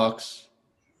 Seahawks.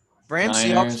 Rams,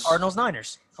 Niners, Seahawks, Cardinals,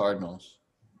 Niners. Cardinals.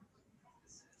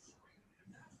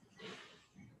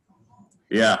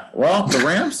 Yeah. Well, the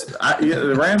Rams.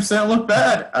 The Rams didn't look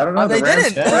bad. I don't know. They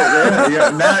didn't.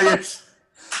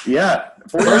 Yeah.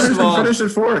 First of all, finish at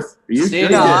 4th.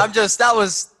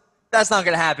 That's not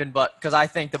going to happen. But because I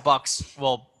think the Bucs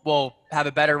will have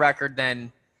a better record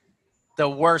than the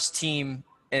worst team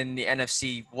in the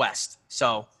NFC West.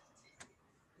 So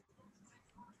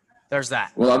there's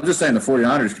that. Well, I'm just saying the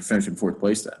 49ers could finish in 4th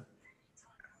place then.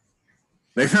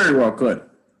 They very well could.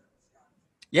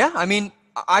 Yeah, I mean,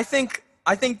 I think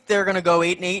they're going to go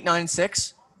 8-8,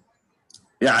 9-6.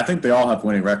 Yeah, I think they all have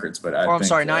winning records, but I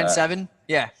think 9-7.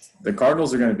 Yeah. The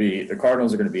Cardinals are going to be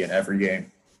in every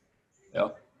game.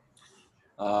 Yep.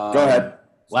 Go ahead.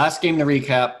 Last game to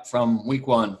recap from week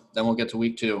 1, then we'll get to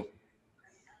week 2.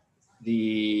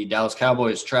 The Dallas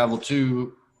Cowboys travel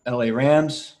to LA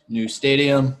Rams, new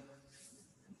stadium.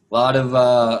 A lot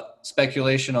of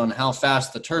speculation on how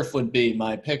fast the turf would be.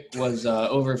 My pick was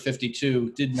over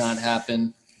 52, did not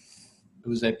happen. It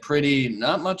was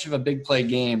not much of a big play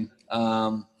game.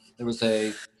 There was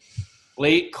a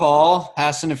late call,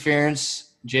 pass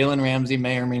interference. Jalen Ramsey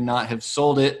may or may not have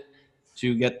sold it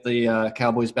to get the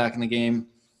Cowboys back in the game.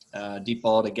 Deep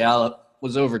ball to Gallup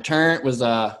was overturned. Was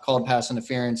called pass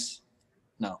interference.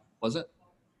 No, was it?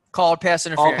 Called pass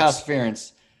interference. Called pass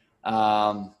interference.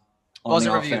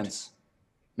 Wasn't reviewed. Offense.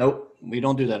 Nope, we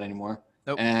don't do that anymore.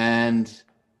 Nope. And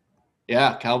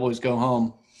yeah, Cowboys go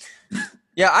home.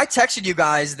 Yeah, I texted you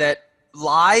guys that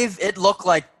live it looked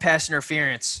like pass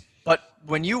interference, but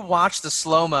when you watch the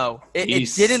slow-mo, it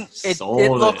didn't. It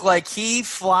looked like he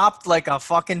flopped like a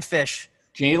fucking fish.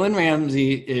 Jalen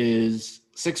Ramsey is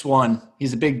 6'1".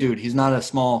 He's a big dude. He's not a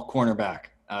small cornerback.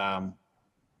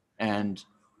 And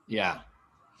yeah,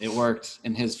 it worked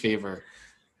in his favor.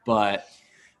 But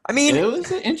I mean, it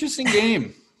was an interesting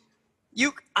game.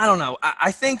 I don't know.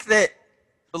 I think that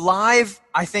live,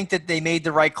 I think that they made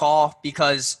the right call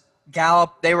because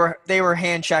Gallup, they were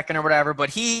hand checking or whatever, but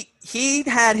he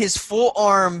had his full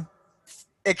arm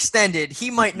extended. He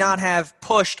might not have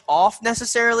pushed off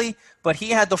necessarily, but he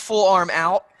had the full arm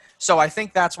out. So I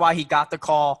think that's why he got the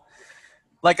call.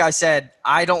 Like I said,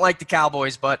 I don't like the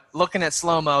Cowboys, but looking at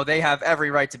slow-mo, they have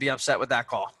every right to be upset with that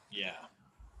call. Yeah.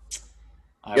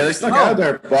 They stuck out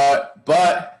there,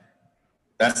 but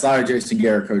that's not a Jason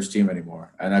Garrett coach team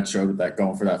anymore. And that showed that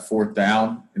going for that 4th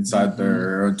down inside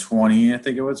their 20, I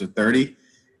think it was, or 30.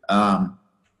 Awesome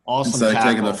instead of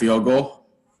taking the field goal.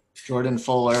 Jordan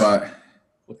Fuller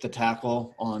with the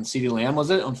tackle on CeeDee Lamb,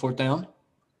 was it, on 4th down?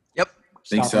 Yep. I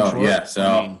think so, yeah.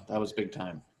 So that was big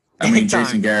time.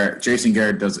 Jason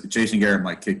Garrett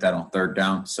might kick that on 3rd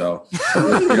down. So,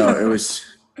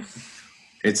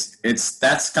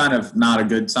 that's kind of not a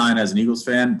good sign as an Eagles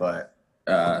fan, but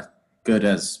good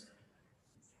as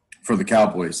for the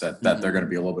Cowboys that they're going to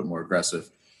be a little bit more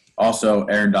aggressive. Also,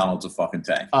 Aaron Donald's a fucking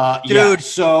tank. Dude,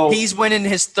 so he's winning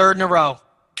his 3rd in a row.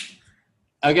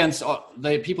 Against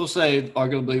people say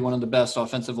arguably one of the best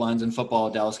offensive lines in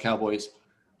football, Dallas Cowboys.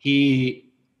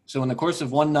 He So in the course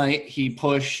of one night, he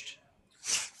pushed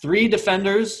 3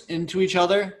 defenders into each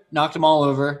other, knocked them all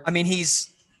over. I mean,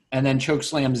 and then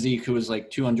chokeslammed Zeke, who was like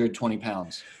 220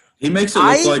 pounds. He makes it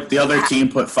look like the other team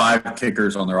put 5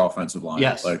 kickers on their offensive line.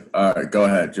 Yes. Like, all right, go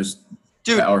ahead. Just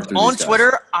dude, on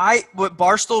Twitter, what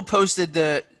Barstool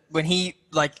posted when he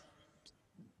like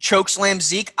chokeslammed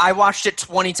Zeke, I watched it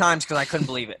 20 times because I couldn't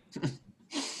believe it.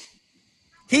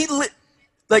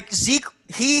 Zeke,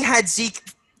 he had Zeke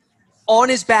on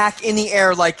his back in the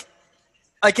air like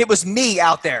it was me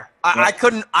out there. I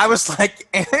couldn't. I was like,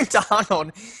 Aaron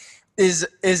Donald is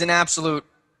an absolute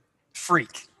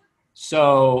freak.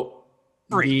 So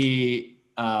we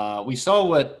saw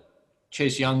what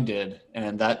Chase Young did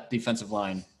and that defensive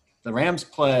line. The Rams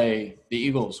play the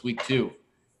Eagles week 2.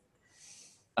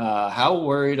 How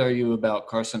worried are you about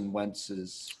Carson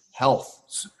Wentz's health?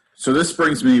 So this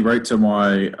brings me right to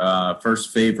my first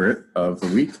favorite of the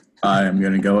week. I am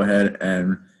going to go ahead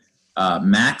and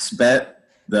max bet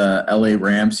the LA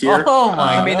Rams here. Oh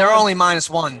my! I mean, they're only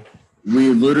 -1. We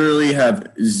literally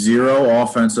have 0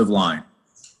 offensive line.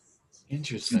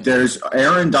 Interesting.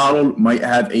 Aaron Donald might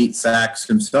have 8 sacks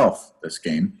himself this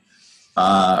game.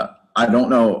 I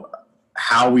don't know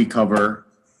how we cover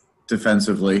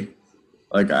defensively.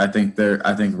 Like I think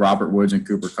Robert Woods and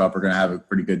Cooper Kupp are going to have a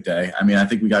pretty good day. I mean, I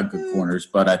think we got good corners,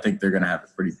 but I think they're going to have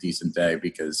a pretty decent day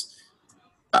because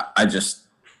I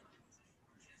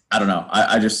don't know.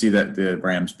 I just see that the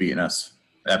Rams beating us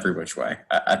every which way.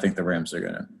 I think the Rams are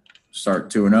going to start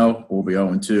 2-0. We'll be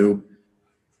 0-2.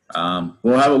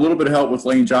 We'll have a little bit of help with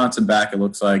Lane Johnson back, it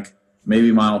looks like.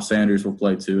 Maybe Miles Sanders will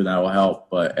play too, and that will help.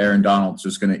 But Aaron Donald's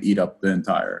just going to eat up the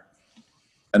entire.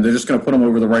 And they're just going to put him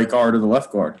over the right guard or the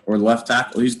left guard or the left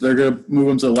tackle. They're going to move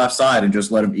him to the left side and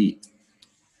just let him eat.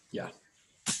 Yeah.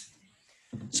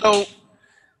 So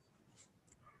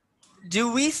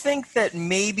do we think that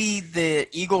maybe the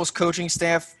Eagles coaching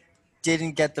staff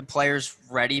didn't get the players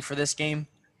ready for this game?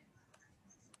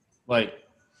 Like,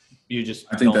 you just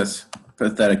I think that's a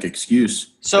pathetic excuse.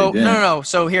 So, no.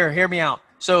 So hear me out.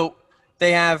 So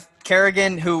they have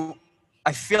Kerrigan, who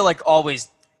I feel like always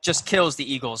just kills the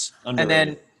Eagles. Underrated. And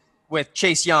then with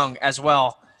Chase Young as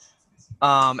well.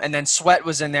 And then Sweat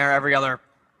was in there every other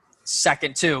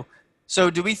second too. So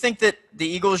do we think that the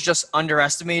Eagles just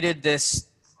underestimated this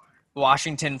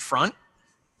Washington front?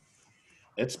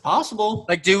 It's possible.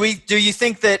 Like, do you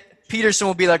think that Peterson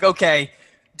will be like, okay,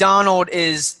 Donald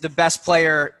is the best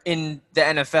player in the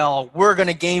NFL. We're going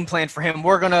to game plan for him.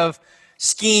 We're going to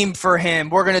scheme for him.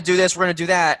 We're going to do this. We're going to do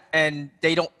that. And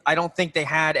I don't think they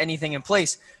had anything in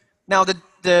place. Now,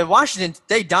 the Washington,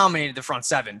 they dominated the front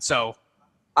 7. So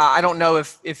I don't know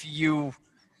if you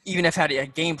even if had a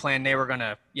game plan, they were going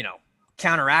to,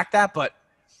 counteract that. But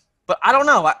I don't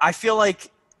know. I feel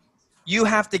like you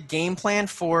have to game plan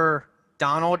for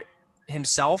Donald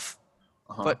himself.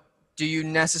 But do you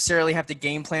necessarily have to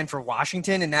game plan for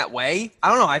Washington in that way? I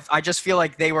don't know. I just feel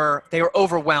like they were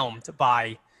overwhelmed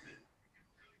by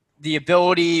the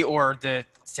ability or the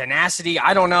tenacity.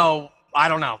 I don't know.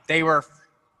 They were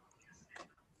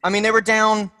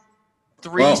down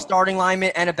 3 starting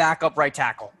linemen and a backup right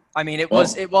tackle. I mean, it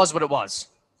was what it was.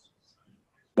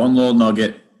 One little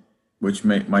nugget, which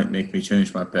might make me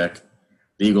change my pick.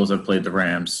 The Eagles have played the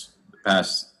Rams the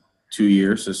past 2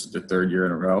 years. This is the 3rd year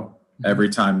in a row. Every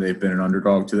time they've been an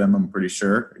underdog to them, I'm pretty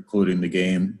sure, including the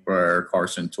game where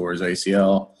Carson tore his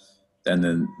ACL. Then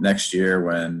the next year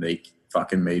when they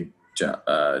fucking made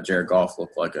Jared Goff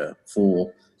look like a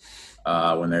fool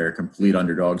when they were complete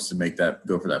underdogs to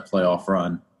go for that playoff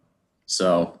run.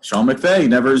 So Sean McVay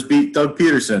never has beat Doug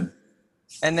Peterson.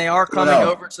 And they are coming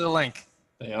over to the link.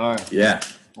 They are. Yeah.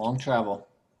 Long travel.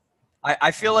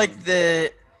 I feel like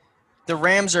the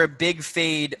Rams are a big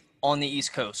fade on the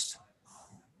East Coast.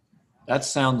 That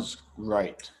sounds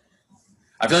right.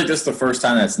 I feel like this is the first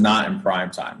time that's not in prime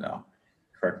time, though.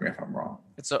 Correct me if I'm wrong.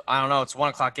 I don't know. It's a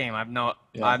 1:00 game. I have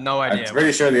no idea. I'm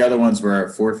pretty sure the other ones were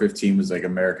 4:15 was like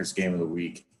America's Game of the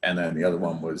Week, and then the other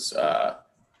one was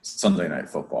Sunday Night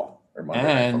Football or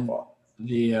Monday Night Football.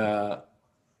 The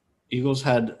Eagles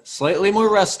had slightly more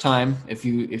rest time if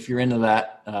you're into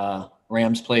that.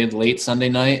 Rams played late Sunday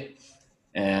night,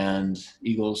 and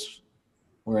Eagles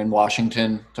were in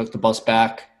Washington. Took the bus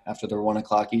back after their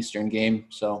 1:00 Eastern game.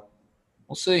 So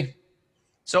we'll see.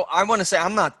 So I want to say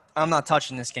I'm not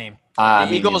touching this game.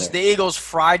 The Eagles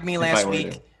fried me last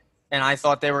week, and I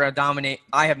thought they were going to dominate.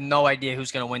 I have no idea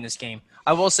who's going to win this game.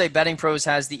 I will say Betting Pros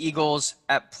has the Eagles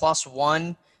at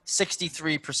 +1.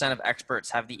 63% of experts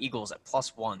have the Eagles at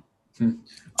 +1.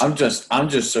 I'm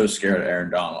just so scared of Aaron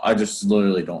Donald. I just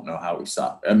literally don't know how we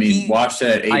stop. I mean, watched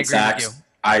it at 8 sacks.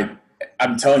 I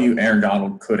I'm telling you, Aaron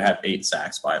Donald could have 8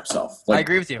 sacks by himself. I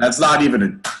agree with you. That's not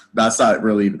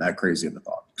really even that crazy of a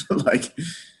thought.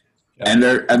 And they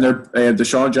have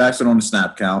Deshaun Jackson on the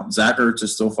snap count. Zach Ertz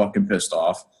is still fucking pissed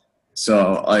off.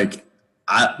 So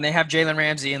and they have Jalen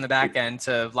Ramsey in the back end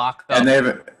to lock up. And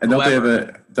don't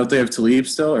they have Talib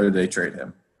still, or did they trade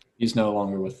him? He's no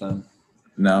longer with them.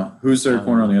 No. Who's their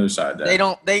corner on the other side?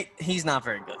 There? He's not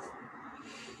very good.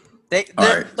 So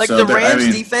the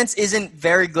Rams defense isn't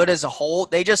very good as a whole.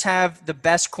 They just have the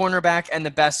best cornerback and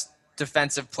the best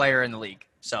defensive player in the league.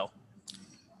 So,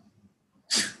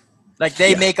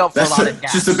 they make up for a lot of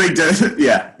gaps. Just a big difference.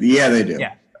 Yeah, they do.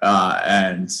 Yeah.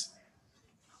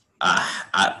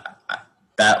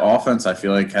 That offense, I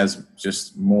feel like, has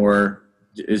just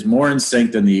is more in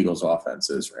sync than the Eagles' offense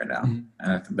is right now, and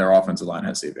I think their offensive line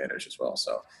has the advantage as well.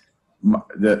 So,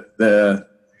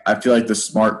 I feel like the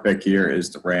smart pick here is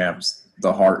the Rams.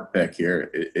 The heart pick here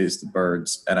is the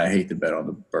Birds, and I hate to bet on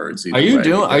the Birds.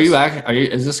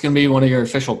 Is this going to be one of your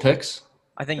official picks?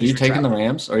 I think. Are you taking the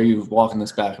Rams, or are you walking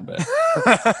this back a bit?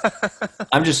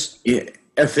 I'm just.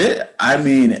 I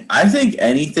think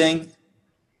anything.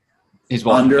 He's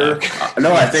walking under.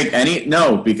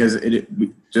 back. Because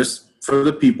just for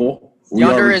the people. The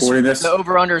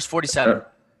over/under is 47.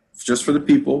 Just for the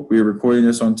people, we are recording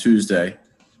this on Tuesday.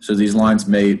 So these lines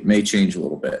may change a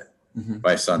little bit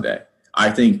by Sunday. I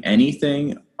think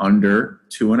anything under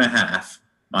 2.5,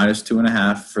 minus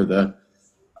 2.5 for the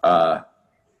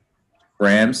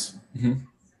Rams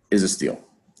is a steal.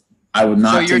 I would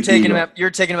not. So you're taking them at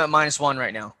 -1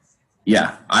 right now.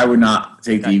 Yeah, I would not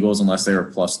take the Eagles unless they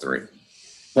were +3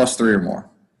 or more.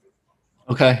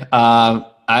 Okay.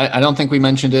 I don't think we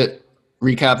mentioned it.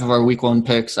 Recap of our week 1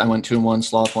 picks. I went 2-1,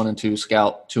 Sloth 1-2,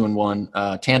 Scout 2-1,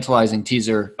 Tantalizing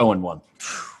Teaser 0-1.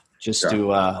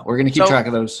 We're gonna keep track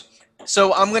of those.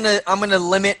 So I'm gonna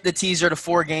limit the teaser to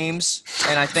 4 games,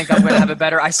 and I think I'm gonna have it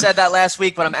better. I said that last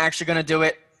week, but I'm actually gonna do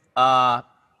it. I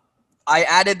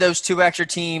added those 2 extra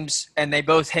teams, and they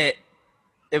both hit.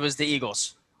 It was the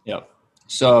Eagles. Yep.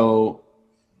 So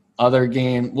other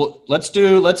game. Well, let's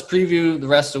preview the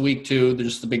rest of week 2,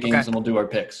 just the big games, and we'll do our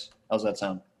picks. How's that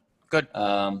sound? Good.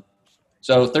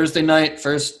 So Thursday night,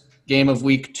 first game of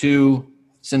week 2,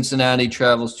 Cincinnati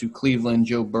travels to Cleveland.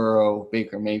 Joe Burrow,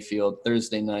 Baker Mayfield,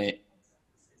 Thursday night.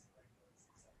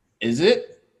 Is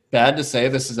it bad to say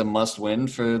this is a must-win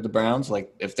for the Browns?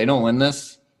 If they don't win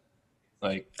this,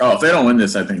 if they don't win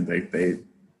this, I think they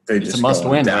just a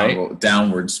must-win, right?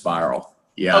 Downward spiral.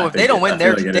 Yeah. If they don't win,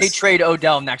 they trade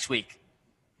Odell next week,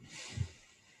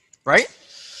 right?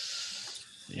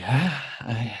 Yeah.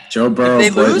 Joe Burrow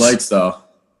played lights, though.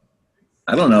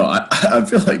 I don't know. I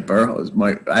feel like Burrow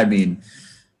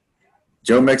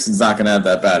Joe Mixon's not going to have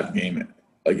that bad of a game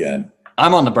again.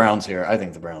 I'm on the Browns here. I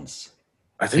think the Browns.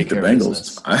 I think the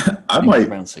Bengals. The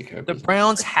Browns take care of business. The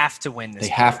Browns have to win this. They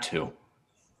have to.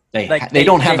 They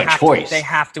don't have a choice. They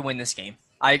have to win this game.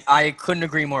 I couldn't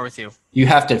agree more with you. You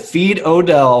have to feed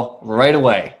Odell right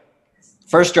away.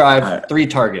 First drive, 3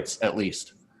 targets at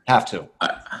least. Have to.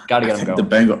 Got to get him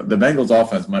going. The Bengals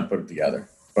offense might put it together,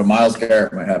 but Myles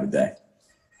Garrett might have a day.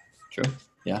 True.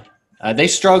 Yeah. They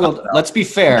struggled. Let's be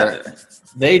fair.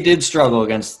 They did struggle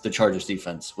against the Chargers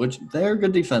defense, which they're a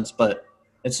good defense, but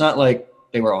it's not like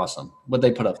they were awesome. What'd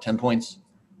they put up, 10 points?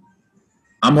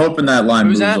 I'm hoping that line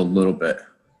moves a little bit.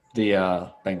 The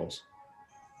Bengals.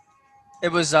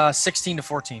 It was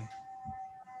 16-14.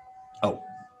 Oh.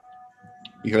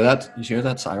 You hear that? You hear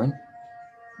that siren?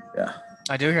 Yeah.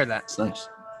 I do hear that. It's nice.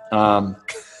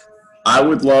 I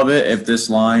would love it if this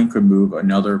line could move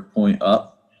another point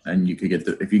up, and you could get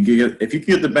if you could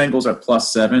get the Bengals at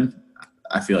 +7.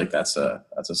 I feel like that's a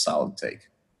solid take.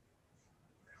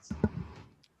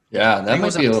 Yeah, that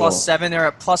might be a little. +7. They're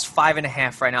at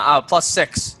 +5.5 right now.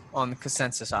 +6 on the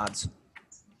consensus odds.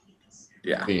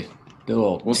 Yeah,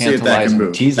 we'll see if that can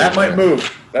move.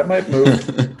 That might move.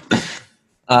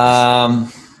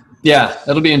 Yeah,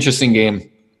 that'll be an interesting game.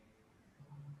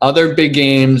 Other big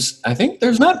games, I think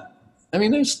there's not. I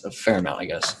mean, there's a fair amount, I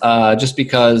guess. Just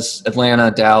because Atlanta,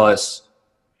 Dallas,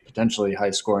 potentially high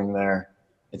scoring there.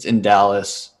 It's in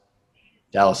Dallas.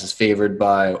 Dallas is favored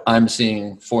by, I'm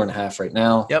seeing 4.5 right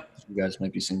now. Yep. You guys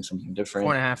might be seeing something different.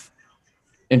 4.5.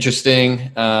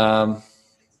 Interesting.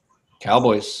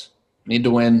 Cowboys need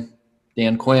to win.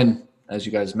 Dan Quinn, as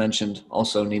you guys mentioned,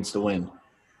 also needs to win.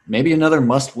 Maybe another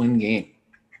must-win game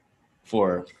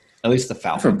for at least the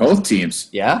Falcons. For both teams.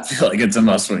 Yeah? I feel like it's a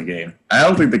must-win game. I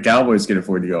don't think the Cowboys can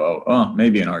afford to go,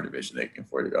 maybe in our division they can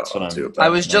afford to go too. I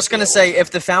was just going to say, if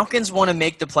the Falcons want to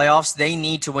make the playoffs, they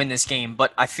need to win this game.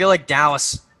 But I feel like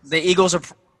Dallas, the Eagles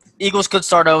could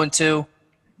start 0-2.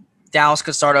 Dallas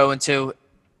could start 0-2.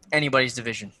 anybody's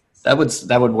division. That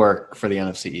would work for the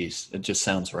NFC East. It just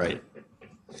sounds right.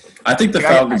 I think the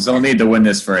Falcons don't need to win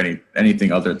this for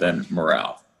anything other than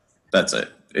morale. That's it.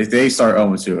 If they start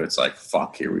 0-2, it's like,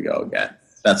 fuck, here we go again.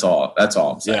 That's all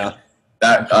I'm saying.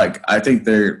 Yeah. I think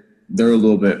they're a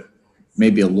little bit,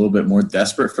 maybe a little bit more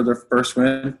desperate for their first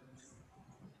win.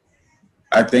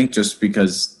 I think just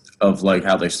because of like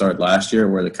how they started last year,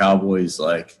 where the Cowboys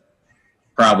like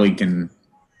probably can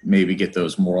maybe get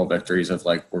those moral victories of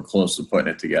like we're close to putting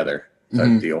it together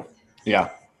type deal. Yeah.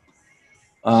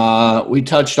 We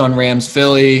touched on Rams,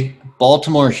 Philly,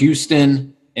 Baltimore,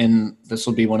 Houston, and this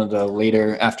will be one of the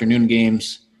later afternoon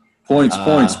games.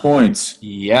 Points.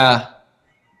 Yeah.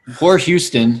 For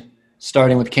Houston,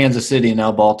 starting with Kansas City and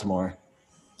now Baltimore.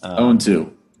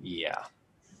 0-2. Yeah.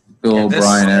 Bill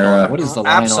O'Brien era. What is the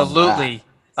line Absolutely.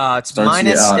 It's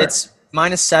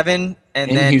 -7 and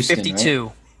in then Houston, 52.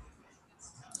 Right?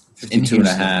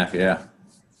 52.5, yeah.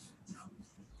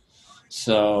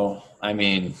 So, I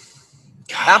mean,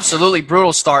 Absolutely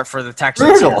brutal start for the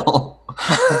Texans. brutal.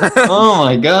 Oh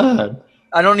my God.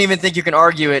 I don't even think you can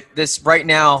argue it. Right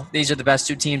now, these are the best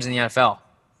two teams in the NFL.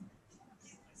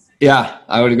 Yeah,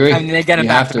 I would agree. I mean, they get it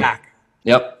back to back.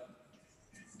 Yep.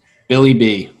 Billy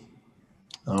B.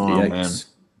 Oh, Yikes. man.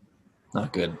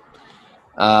 Not good.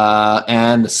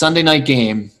 And the Sunday night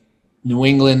game, New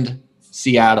England,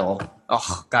 Seattle.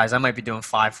 Oh, guys, I might be doing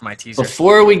 5 for my teaser.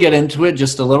 Before we get into it,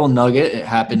 just a little nugget. It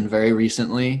happened very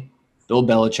recently. Bill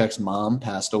Belichick's mom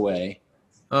passed away.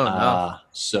 Oh, no.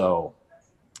 So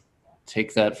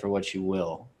take that for what you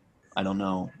will. I don't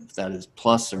know if that is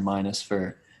plus or minus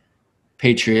for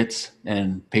Patriots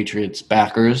and Patriots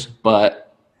backers,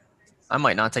 but I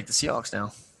might not take the Seahawks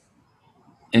now.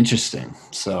 interesting.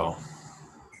 So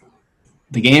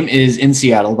the game is in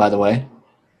Seattle, by the way,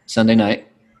 Sunday night.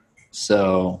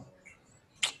 So,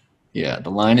 yeah,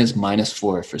 the line is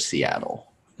 -4 for Seattle.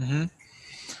 Mm-hmm.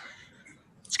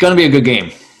 It's going to be a good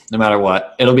game, no matter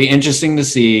what. It'll be interesting to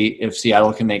see if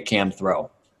Seattle can make Cam throw.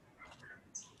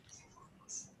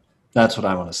 That's what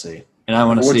I want to see. And I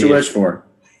want to see. What you wish for?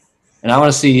 And I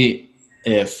want to see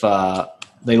if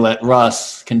they let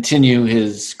Russ continue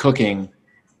his cooking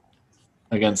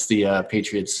against the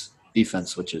Patriots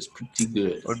defense, which is pretty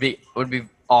good. Would be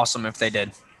awesome if they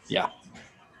did. Yeah.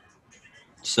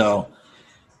 So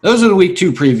those are the week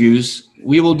 2 previews.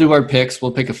 We will do our picks.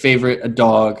 We'll pick a favorite, a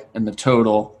dog, and the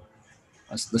total.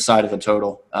 That's the side of the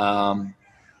total.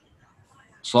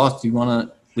 Sloth, do you want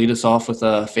to lead us off with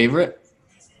a favorite?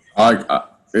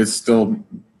 It's still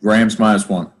Rams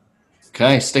 -1.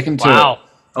 Okay, sticking to Wow.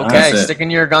 it. Okay, sticking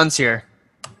to your guns here.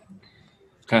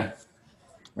 Okay.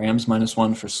 Rams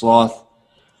 -1 for Sloth.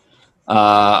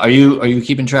 Are you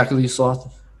keeping track of these,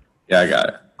 Sloth? Yeah, I got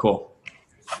it. Cool.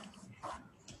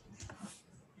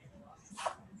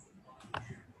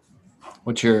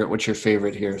 What's your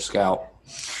favorite here, Scout?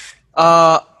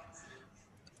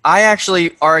 I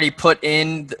actually already put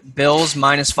in the Bills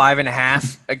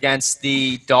 -5.5 against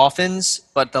the Dolphins,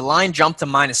 but the line jumped to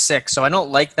 -6, so I don't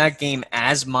like that game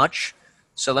as much.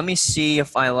 So let me see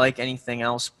if I like anything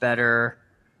else better.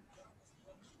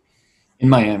 In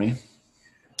Miami.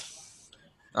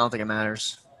 I don't think it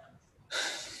matters.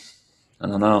 I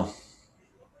don't know.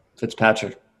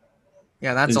 Fitzpatrick.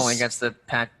 Yeah, that's only against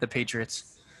the Patriots.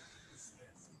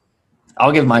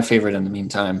 I'll give my favorite in the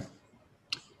meantime.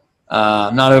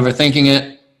 I'm not overthinking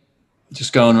it.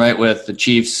 Just going right with the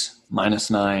Chiefs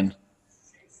 -9.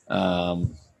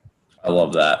 I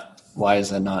love that. Why is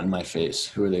that not in my face?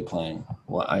 Who are they playing?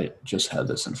 Well, I just had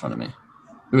this in front of me.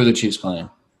 Who are the Chiefs playing?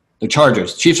 The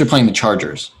Chargers. Chiefs are playing the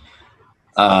Chargers.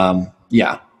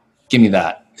 Yeah, give me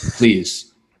that,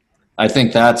 please. I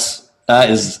think that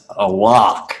is a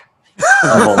lock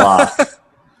of a lock.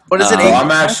 What is it?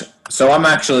 I'm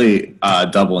actually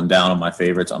doubling down on my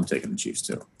favorites. I'm taking the Chiefs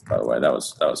too. By the way, that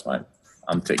was my.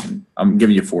 I'm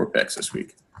giving you 4 picks this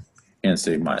week. Kansas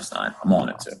City -9. I'm on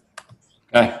it too.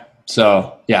 Okay,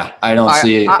 so yeah, I don't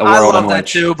see a world I love in that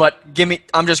which too, but give me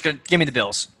the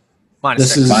Bills -6.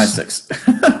 This is -6.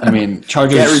 I mean,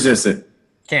 Chargers. Can't resist it.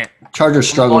 Can't. Chargers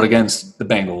struggled against the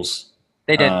Bengals.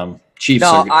 They did. Chiefs.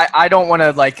 No, I don't want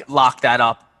to lock that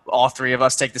up. All 3 of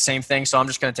us take the same thing, so I'm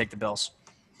just going to take the Bills.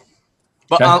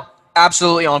 But Okay. I'm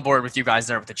absolutely on board with you guys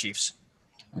there with the Chiefs.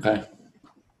 Okay.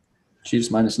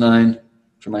 Chiefs -9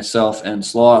 for myself and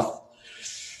Sloth.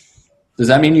 Does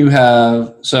that mean you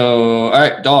have – so, all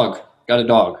right, dog. Got a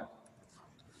dog.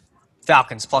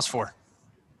 Falcons +4.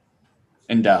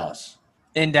 In Dallas.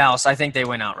 In Dallas, I think they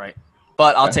win outright.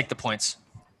 But I'll Okay. take the points.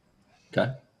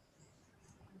 Okay.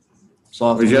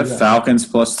 Sloth, Did you have Falcons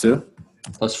 +2?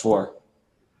 +4.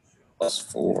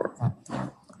 +4.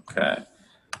 Okay.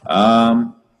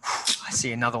 I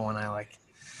see another one I like.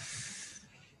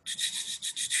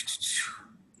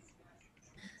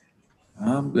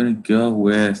 I'm gonna go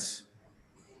with.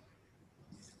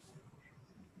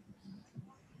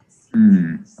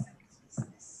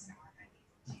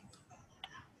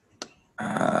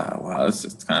 Wow, this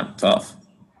is kind of tough.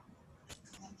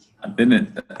 I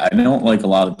don't like a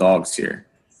lot of dogs here,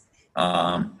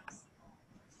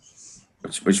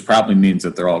 which probably means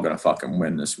that they're all gonna fucking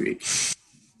win this week.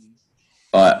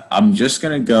 But I'm just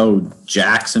gonna go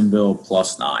Jacksonville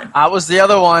 +9. That was the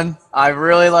other one. I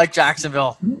really like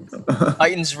Jacksonville.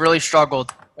 Titans really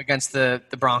struggled against the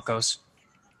Broncos.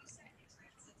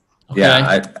 Okay.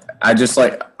 Yeah, I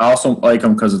also like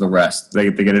them because of the rest. They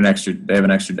have an extra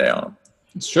day on them.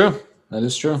 It's true. That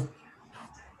is true.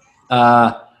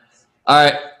 All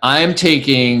right. I'm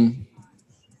taking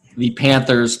the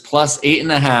Panthers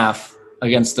 +8.5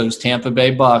 against those Tampa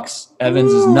Bay Bucks.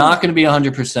 Evans is not going to be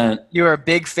 100%. You're a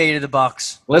big fade of the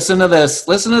Bucks. Listen to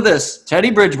this.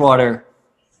 Teddy Bridgewater,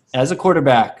 as a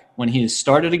quarterback, when he has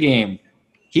started a game,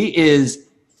 he is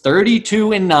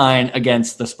 32-9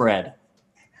 against the spread.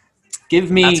 Give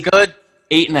me That's good.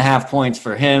 8.5 points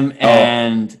for him,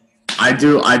 and I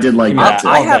did like Yeah. that too.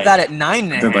 I have that at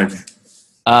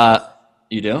 9.5.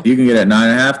 You do? You can get it at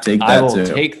 9.5. Take I that will too.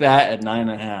 take that at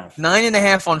 9.5.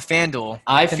 9.5 on FanDuel.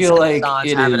 I feel like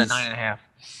Odds it have it is at 9.5.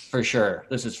 for sure.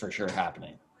 This is for sure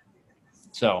happening.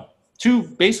 So,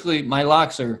 basically, my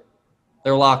locks they're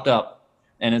locked up,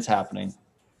 and it's happening.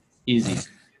 Easy.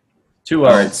 2-0.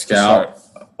 All right, Scout.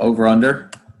 Over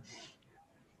under.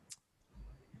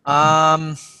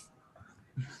 I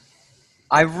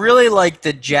really like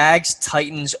the Jags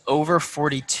Titans over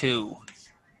 42.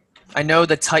 I know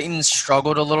the Titans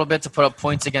struggled a little bit to put up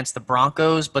points against the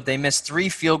Broncos, but they missed 3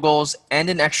 field goals and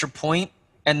an extra point,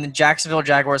 and the Jacksonville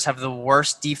Jaguars have the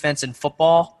worst defense in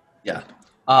football. Yeah.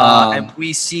 And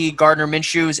we see Gardner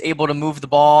Minshew is able to move the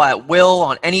ball at will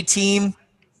on any team.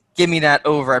 Give me that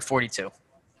over at 42.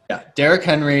 Yeah. Derrick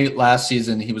Henry last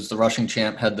season, he was the rushing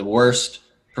champ, had the worst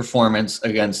performance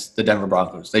against the Denver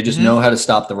Broncos. They just know how to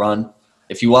stop the run.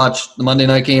 If you watch the Monday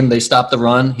night game, they stopped the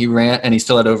run. He ran, and he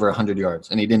still had over 100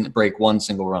 yards, and he didn't break one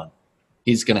single run.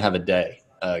 He's going to have a day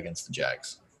against the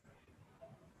Jags.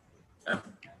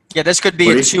 Yeah, this could be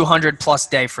a 200-plus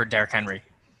day for Derrick Henry.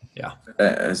 Yeah.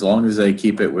 As long as they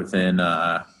keep it within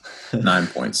 9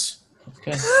 points.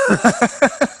 Okay.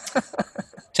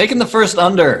 Taking the first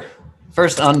under.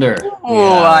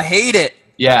 Oh, I hate it.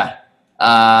 Yeah.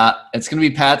 It's going to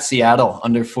be Pat Seattle,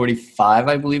 under 45,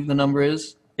 I believe the number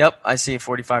is. Yep, I see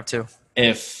 45 too.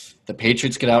 If the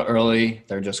Patriots get out early,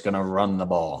 they're just going to run the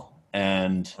ball.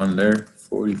 And under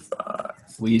 45.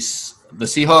 The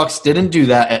Seahawks didn't do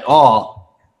that at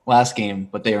all last game,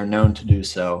 but they are known to do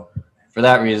so. For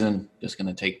that reason, just going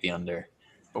to take the under.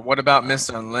 But what about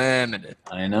Mr. Unlimited?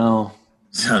 I know.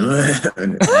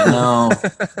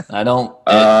 I don't.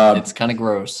 It's kind of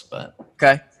gross, but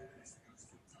okay.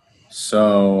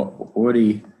 So,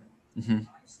 Woody,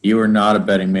 you are not a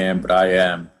betting man, but I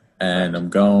am, and I'm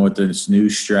going with this new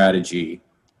strategy.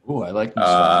 Ooh, I like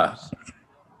this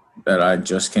that I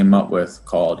just came up with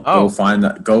called "Go find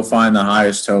the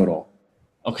highest total."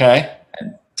 Okay.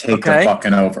 And take the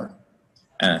fucking over.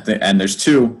 And there's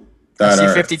 2 that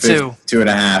are 52.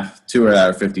 2.5. 2 that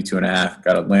are 52.5.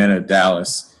 Got Atlanta,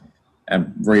 Dallas,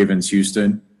 and Ravens,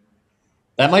 Houston.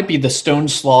 That might be the Stone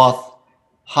Sloth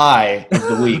high of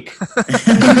the week.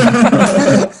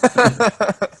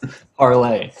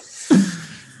 Parlay.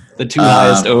 The 2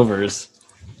 highest overs.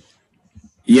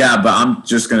 Yeah, but I'm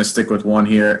just going to stick with one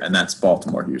here, and that's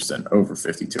Baltimore, Houston, over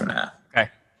 52.5. Okay.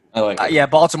 I like it. Yeah,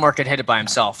 Baltimore could hit it by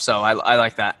himself, so I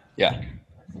like that. Yeah.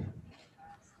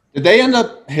 Did they end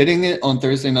up hitting it on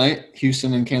Thursday night,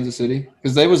 Houston and Kansas City?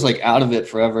 Because they was out of it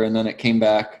forever, and then it came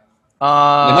back. They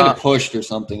might have pushed or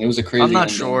something. It was a crazy. I'm not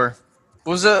sure.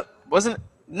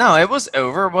 No, it was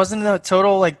over. Wasn't the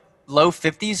total low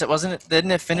 50s? It wasn't.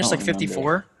 Didn't it finish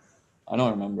 54? I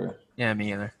don't remember. Yeah,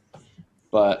 me either.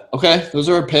 But okay, those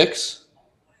are our picks.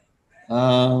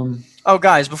 Oh,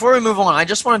 guys, before we move on, I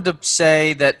just wanted to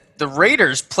say that the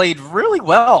Raiders played really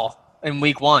well in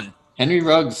Week 1. Henry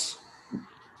Ruggs.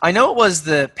 I know it was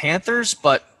the Panthers,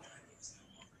 but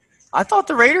I thought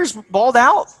the Raiders balled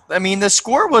out. I mean, the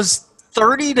score was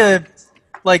 30 to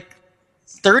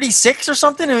 36 or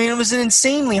something. I mean, it was an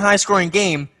insanely high-scoring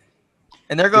game,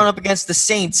 and they're going up against the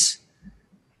Saints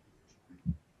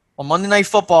on Monday Night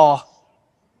Football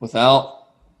without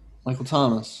Michael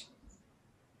Thomas.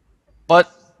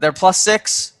 But they're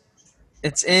 +6.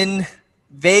 It's in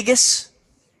Vegas.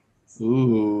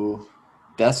 Ooh,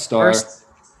 Death Star.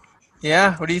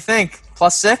 Yeah, what do you think?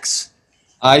 +6?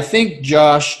 I think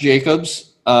Josh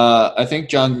Jacobs I think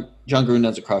John Gruden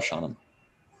has a crush on him.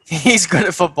 He's good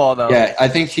at football, though. Yeah, I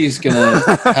think he's gonna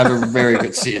have a very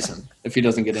good season if he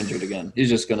doesn't get injured again. He's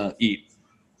just gonna eat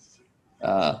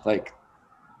like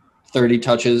 30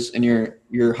 touches in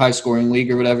your high scoring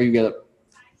league or whatever. You get a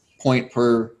point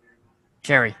per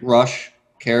carry.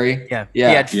 Yeah. He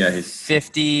had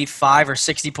 55 or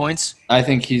 60 points. I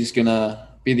think he's gonna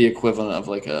be the equivalent of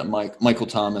like a Michael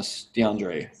Thomas,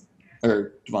 DeAndre,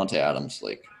 or Devontae Adams.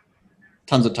 Like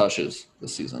tons of touches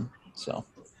this season. So.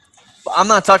 I'm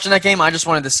not touching that game. I just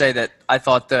wanted to say that I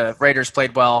thought the Raiders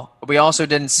played well. We also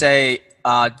didn't say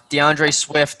DeAndre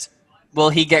Swift, will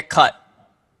he get cut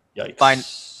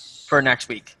for next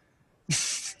week?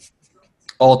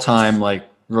 All-time, like,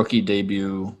 rookie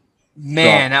debut.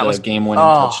 Man, that was game-winning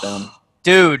touchdown.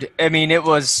 Dude, I mean, it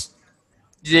was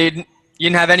 – you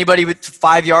didn't have anybody with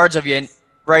 5 yards of you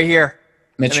right here.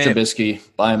 Mitch Trubisky,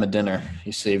 buy him a dinner.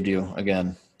 He saved you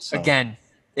again. So. Again,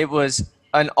 it was –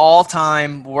 an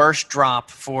all-time worst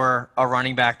drop for a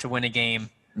running back to win a game.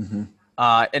 Mm-hmm.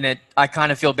 And I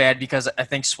kind of feel bad because I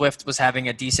think Swift was having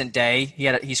a decent day.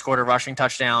 He scored a rushing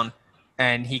touchdown,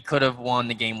 and he could have won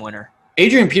the game winner.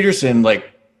 Adrian Peterson,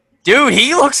 like... Dude,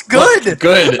 he looks good!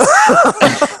 Good.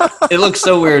 It looks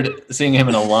so weird seeing him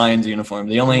in a Lions uniform.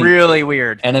 The only really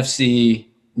weird NFC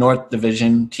North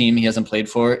Division team he hasn't played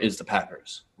for is the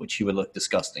Packers, which he would look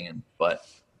disgusting in, but...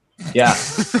 Yeah,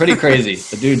 pretty crazy.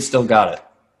 The dude still got it.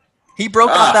 He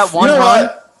broke out that one run.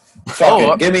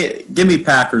 Fuck it. Give me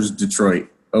Packers Detroit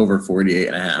over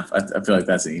 48.5. I feel like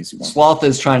that's an easy one. Sloth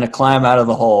is trying to climb out of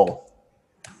the hole.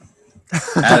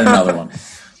 Add another one.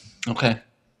 Okay.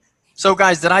 So,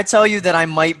 guys, did I tell you that I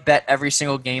might bet every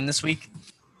single game this week?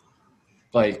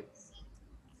 Like,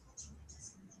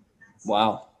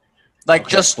 wow. Like,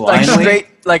 okay, just blindly?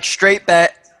 straight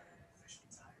bet.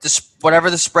 Whatever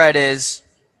the spread is.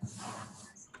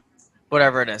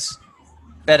 Whatever it is.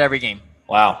 Bet every game.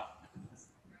 Wow.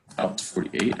 Up to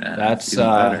 48. That's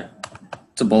better.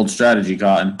 It's a bold strategy,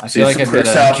 Cotton. I feel like I'd get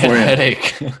a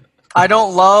headache. I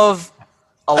don't love...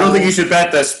 I don't think you should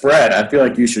bet the spread. I feel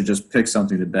like you should just pick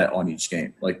something to bet on each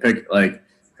game. Like pick an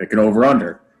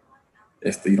over-under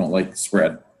if you don't like the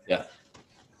spread. Yeah.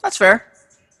 That's fair.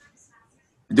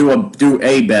 Do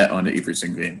a bet on every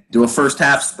single game. Do a first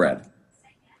half spread.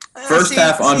 First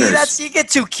half unders. You get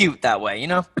too cute that way, you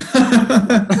know?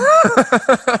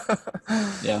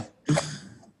 Yeah.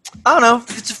 I don't know.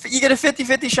 You get a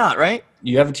 50-50 shot, right?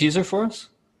 You have a teaser for us?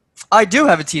 I do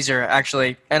have a teaser,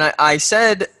 actually. And I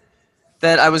said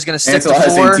that I was going to stick to 4.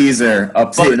 Tantalizing teaser,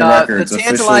 updating the records. The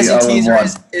tantalizing teaser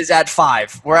is at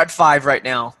 5. We're at 5 right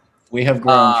now. We have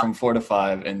grown from 4 to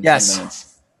 5 in 10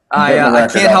 minutes. I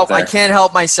can't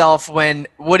help myself when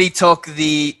Woody took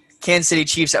the Kansas City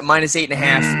Chiefs at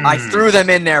 -8.5. I threw them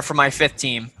in there for my 5th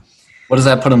team. What does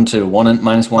that put them to?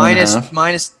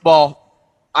 -1.5? Well,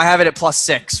 I have it at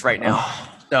 +6 right now.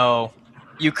 So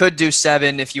you could do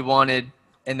 7 if you wanted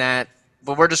in that,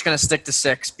 but we're just going to stick to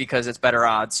 6 because it's better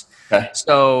odds. Okay.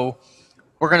 So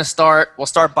we'll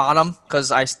start bottom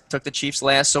because I took the Chiefs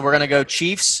last. So we're going to go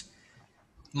Chiefs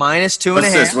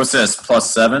 -2.5. What's this?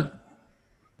 +7?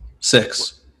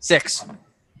 6. 6.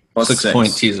 Plus 6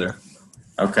 point teaser.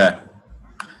 Okay.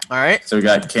 All right. So we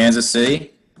got Kansas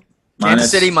City.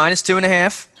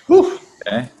 -2.5. Whew.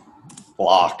 Okay.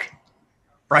 Block.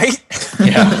 Right?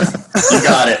 Yeah. You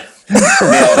got it.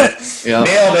 Nailed it. Yeah.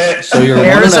 Nailed it. So you're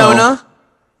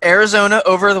Arizona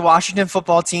over the Washington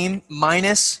football team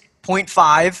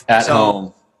 -0.5 at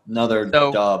home. Another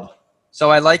dub. So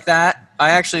I like that.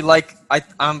 I actually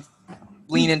I'm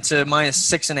leaning to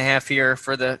 -6.5 here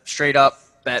for the straight up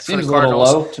bet for the Cardinals. Seems a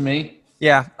little low to me.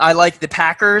 Yeah, I like the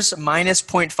Packers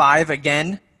 -0.5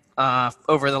 again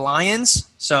over the Lions,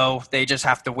 so they just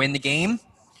have to win the game.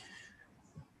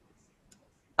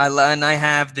 And I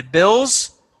have the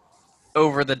Bills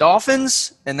over the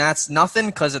Dolphins, and that's nothing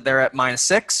because they're at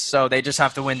 -6, so they just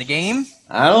have to win the game.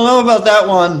 I don't know about that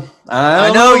one.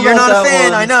 I know you're not a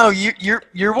fan. I know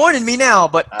you're warning me now,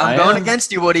 but I'm going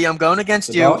against you, Woody. I'm going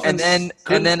against you, and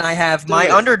then I have my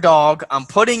underdog. I'm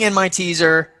putting in my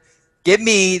teaser. Give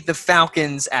me the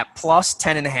Falcons at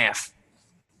 +10.5.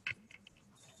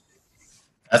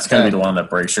 That's gonna be the one that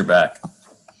breaks your back.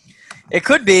 It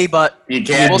could be, but you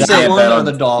can't.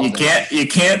 You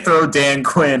can't throw Dan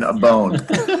Quinn a bone.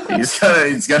 he's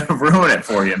gonna ruin it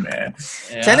for you, man.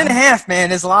 Yeah. 10.5,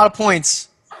 man, is a lot of points.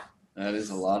 That is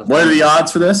a lot of. What are the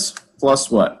odds for this? Plus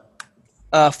what?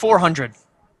 400.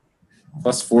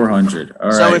 Plus 400. All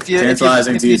right. So if you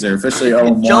teaser officially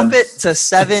 0-1. Jump it to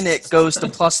 7, it goes to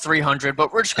 +300.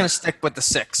 But we're just gonna stick with the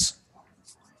 6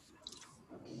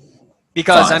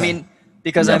 because I mean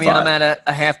Because, You I got mean, I'm 5. at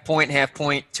a half point,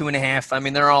 2.5. I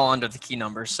mean, they're all under the key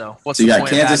numbers. So what's So you the got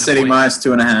point of Kansas adding a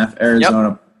City point? -2.5,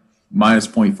 Arizona minus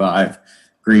 0.5,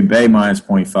 Green Bay minus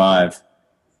 0.5,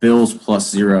 Bills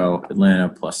 +0, Atlanta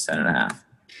plus 10.5.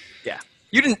 Yeah.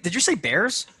 Did you say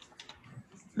Bears?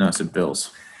 No, I said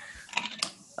Bills.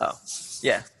 Oh,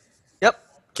 yeah. Yep.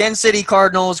 Kansas City,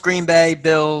 Cardinals, Green Bay,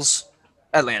 Bills,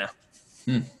 Atlanta.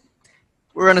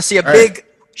 We're going to see a All big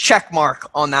check mark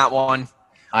on that one.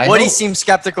 Woody seems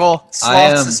skeptical.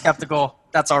 Sloths is skeptical.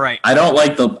 That's all right. I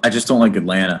just don't like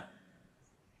Atlanta.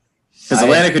 Because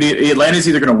Atlanta's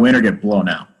either going to win or get blown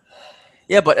out.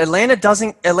 Yeah, but Atlanta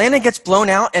gets blown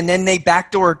out, and then they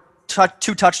backdoor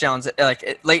 2 touchdowns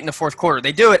late in the fourth quarter.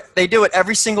 They do it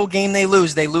every single game they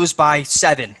lose. They lose by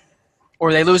 7,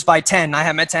 or they lose by 10. I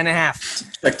have them at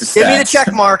 10.5. Check the stats. Give me the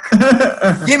check mark.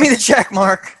 Give me the check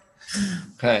mark.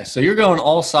 Okay, so you're going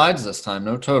all sides this time,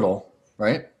 no total,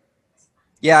 right?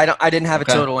 Yeah, I didn't have a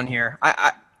total in here.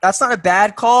 That's not a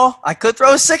bad call. I could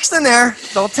throw a 6th in there.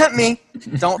 Don't tempt me.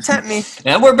 Don't tempt me.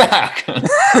 And we're back.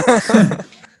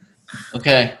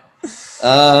 Okay.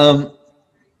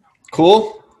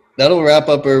 Cool. That'll wrap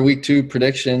up our week 2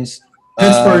 predictions.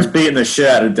 Pittsburgh's beating the shit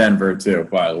out of Denver too.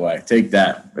 By the way, take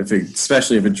that.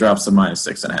 Especially if it drops to -6.5.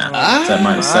 It's at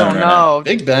 -7 right now.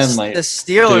 Big Ben, the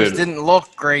Steelers didn't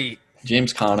look great.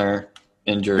 James Conner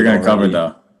injured. They're gonna cover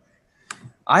though.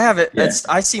 I have it. Yeah.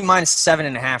 I see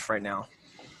 -7.5 right now,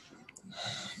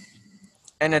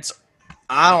 and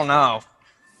I don't know.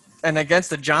 And against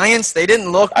the Giants, they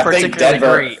didn't look particularly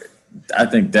great. I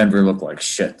think Denver looked like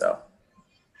shit though.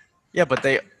 Yeah, but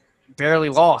they barely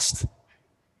lost.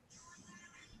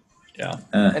 Yeah.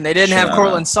 And they didn't have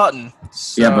Cortland Sutton.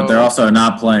 So. Yeah, but they're also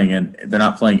not playing in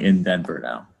Denver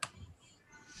now.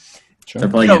 Sure. They're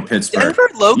playing in Pittsburgh. Denver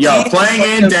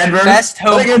playing in Denver. Best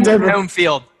home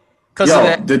field.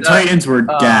 The Titans were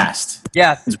gassed.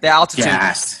 Yeah, the altitude.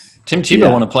 Gassed. Tim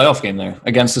Tebow won a playoff game there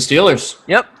against the Steelers.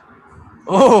 Yep.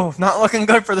 Oh, not looking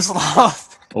good for the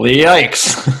Sloth.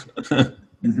 Yikes.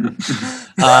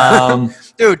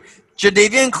 Dude,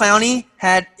 Jadeveon Clowney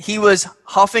he was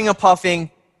huffing and puffing,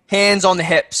 hands on the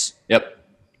hips. Yep.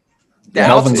 The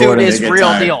altitude is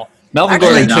real deal. Melvin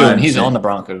Gordon too, and he's on the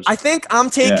Broncos. I think I'm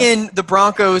taking the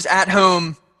Broncos at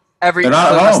home for the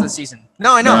rest of the season.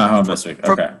 No, I know. They're not home this week.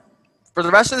 Okay. For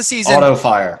the rest of the season. Auto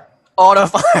fire.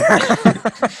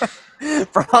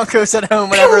 Broncos at home,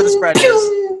 whatever the spread is.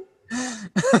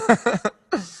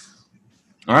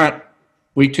 All right.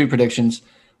 Week 2 predictions.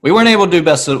 We weren't able to do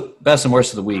best and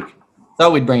worst of the week.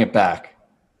 Thought we'd bring it back.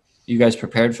 You guys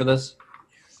prepared for this?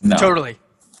 No. Totally.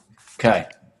 Okay.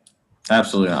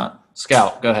 Absolutely not.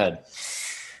 Scout, go ahead.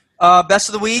 Best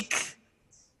of the week.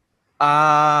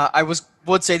 I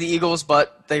would say the Eagles,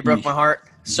 but they broke my heart.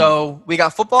 So we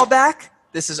got football back.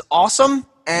 This is awesome.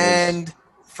 And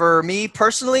for me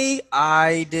personally,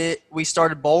 we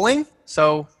started bowling.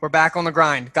 So we're back on the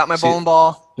grind. Got my bowling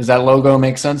ball. Does that logo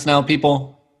make sense now,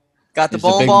 people? Got the He's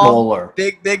bowling big ball. Bowler.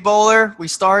 Big bowler. We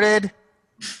started.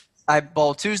 I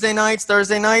bowl Tuesday nights,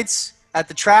 Thursday nights at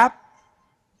the Trap.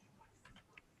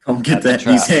 Come get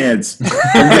these hands.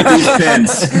 Come get these pins.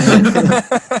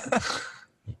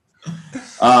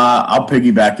 I'll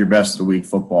piggyback your best of the week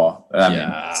football. I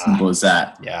mean, simple as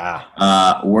that.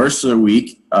 Yeah. Worst of the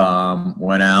week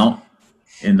went out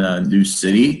in the new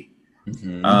city.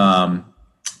 Mm-hmm.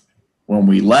 When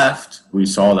we left, we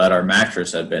saw that our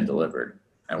mattress had been delivered,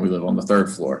 and we live on the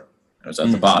 3rd floor. It was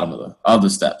at the bottom of the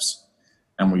steps,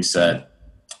 and we said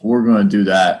we're going to do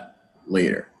that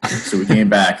later. So we came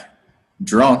back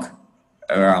drunk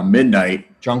around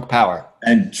midnight. Drunk power.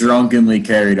 And drunkenly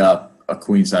carried up a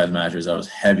queen size mattress that was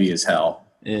heavy as hell.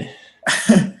 The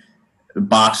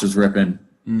box was ripping.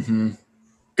 Mm-hmm.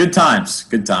 Good times.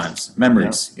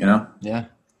 Memories, you know? Yeah.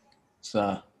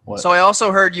 So I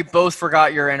also heard you both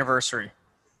forgot your anniversary.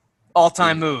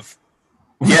 All-time move.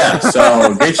 Yeah,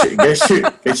 so get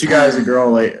you guys a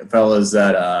girl, fellas,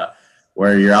 that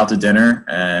where you're out to dinner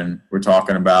and we're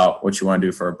talking about what you want to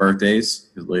do for our birthdays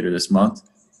later this month.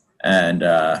 And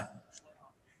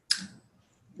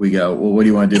we go, well, what do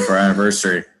you want to do for our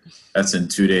anniversary? That's in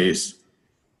 2 days.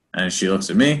 And she looks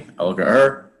at me. I look at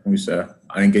her. And we say,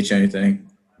 I didn't get you anything.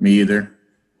 Me either.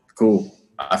 Cool.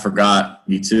 I forgot.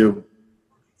 Me too.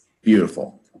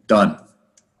 Beautiful. Done.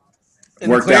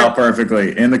 Worked out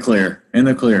perfectly. In the clear.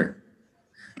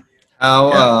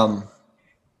 How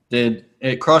did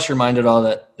it cross your mind at all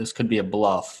that this could be a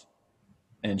bluff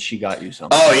and she got you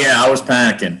something? Oh, yeah. I was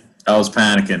panicking.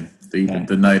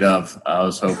 The night of. I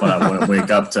was hoping I wouldn't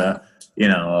wake up to,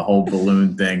 a whole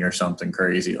balloon thing or something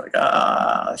crazy. Like,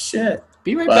 shit.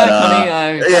 Be right back, honey.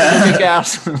 I gotta get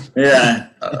gas.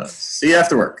 Yeah. See you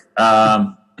after work.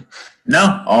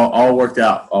 No, all worked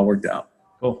out. All worked out.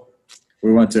 Cool.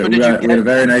 We went to. We had a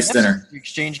very nice dinner. You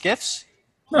exchange gifts?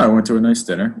 No, I went to a nice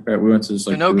dinner. We went to this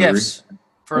So no brewery. gifts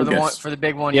for the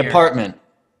big one. The here. apartment.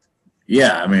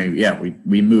 Yeah, I mean,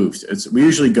 we moved. We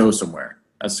usually go somewhere.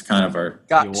 That's kind of our.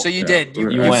 So you did. You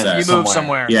went moved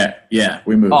somewhere. Yeah,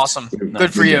 we moved. Awesome.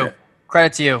 Good for you.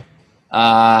 Credit to you.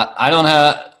 I don't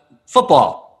have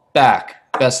football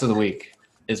back. Best of the week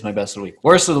is my best of the week.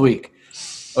 Worst of the week.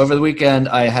 Over the weekend,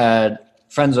 I had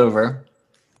friends over.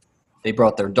 They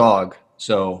brought their dog,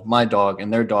 so my dog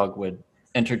and their dog would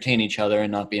entertain each other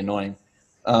and not be annoying.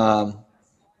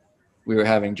 We were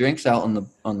having drinks out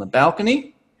on the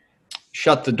balcony.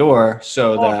 Shut the door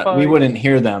so that we wouldn't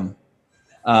hear them.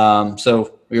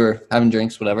 So we were having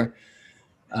drinks, whatever.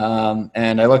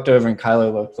 And I looked over and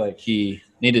Kylo looked like he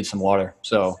needed some water.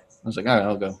 So I was like, all right,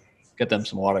 I'll go get them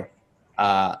some water.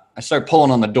 I start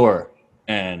pulling on the door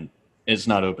and it's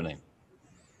not opening.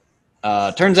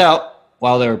 Turns out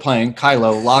while they were playing,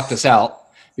 Kylo locked us out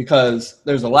because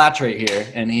there's a latch right here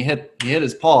and he hit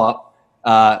his paw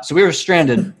up. So we were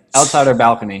stranded outside our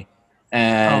balcony.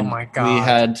 And oh my God. We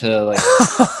had to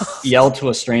yell to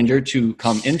a stranger to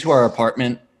come into our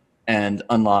apartment and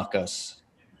unlock us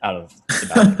out of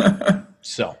the balcony.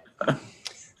 So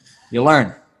you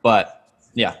learn, but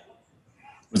yeah.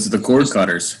 Was it the cord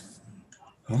cutters?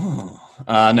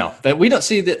 No, but we don't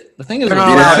see the thing is They're You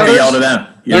not didn't have to allowed. yell to them.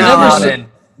 You're They're not never allowed s- in.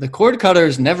 the cord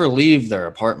cutters never leave their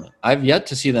apartment. I've yet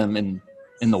to see them in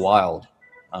the wild.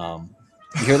 You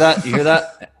hear that? You hear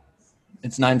that?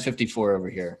 It's 9:54 over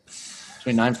here.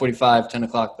 Between 9:45, 10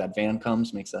 o'clock, that van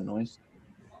comes, makes that noise.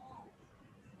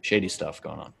 Shady stuff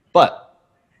going on. But,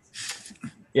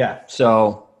 yeah,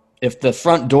 so if the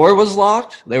front door was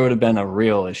locked, there would have been a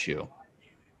real issue.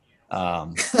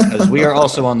 Because we are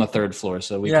also on the third floor,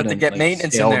 so we You have to couldn't get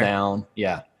maintenance in scale there. down.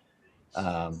 Yeah.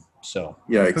 So,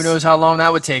 Yikes. Who knows how long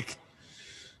that would take?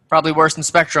 Probably worse than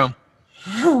Spectrum.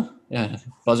 yeah,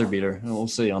 buzzer beater. We'll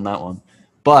see on that one.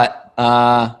 But,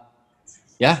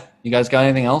 yeah, you guys got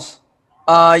anything else?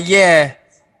 Yeah.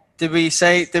 Did we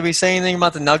say anything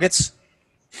about the Nuggets?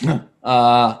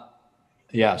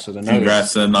 Yeah, so the Nuggets.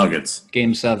 Congrats to the Nuggets.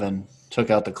 Game 7 took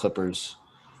out the Clippers.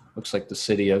 Looks like the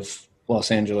city of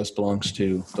Los Angeles belongs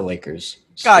to the Lakers.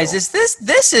 Guys, still.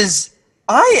 this is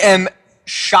I am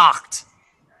shocked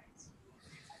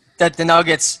that the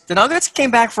Nuggets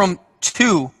came back from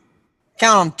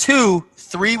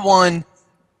 3-1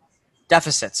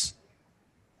 deficits.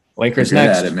 Lakers You're good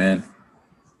next. at it, man.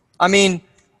 I mean,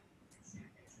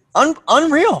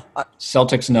 unreal.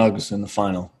 Celtics Nugs in the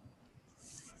final.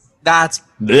 That's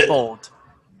Blech. bold.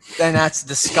 And that's a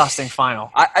disgusting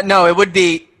final. No, it would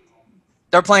be.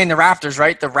 They're playing the Raptors,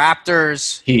 right? The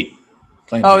Raptors. Heat.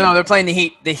 Playing Oh the no, Heat. they're playing the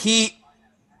Heat. The Heat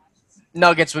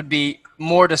Nuggets would be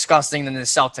more disgusting than the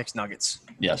Celtics Nuggets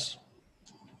Yes.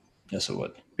 Yes, it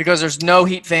would. because there's no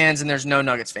Heat fans and there's no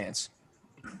Nuggets fans.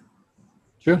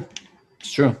 True.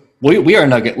 It's true. We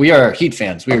are Heat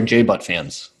fans. We are J Butt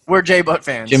fans. We're Jay Butt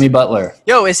fans. Jimmy Butler.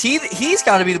 Yo, he's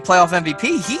got to be the playoff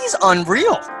MVP. He's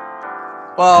unreal.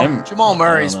 Well, Him? Jamal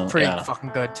Murray's I don't know. pretty Yeah. fucking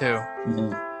good too.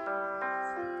 Mhm.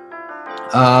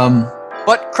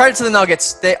 But credit to the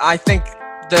Nuggets. I think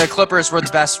the Clippers were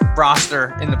the best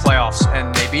roster in the playoffs,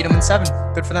 and they beat them in 7.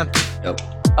 Good for them. Yep.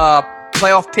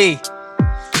 Playoff P.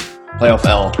 Playoff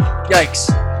L. Yikes.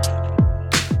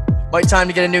 Might time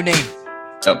to get a new name.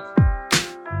 Yep.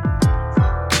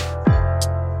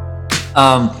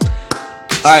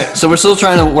 All right, so we're still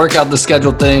trying to work out the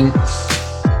schedule thing.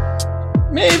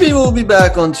 Maybe we'll be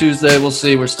back on Tuesday. We'll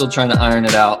see. We're still trying to iron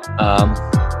it out.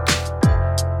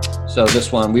 So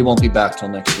this one, we won't be back till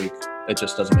next week. It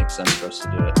just doesn't make sense for us to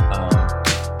do it.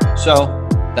 So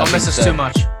that Don't being miss us said, too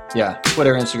much. Yeah,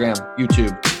 Twitter, Instagram,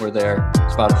 YouTube, we're there.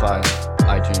 Spotify,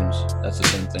 iTunes, that's the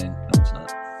same thing. No, it's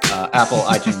not. Apple,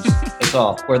 iTunes, it's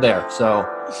all. We're there. So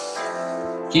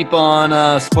keep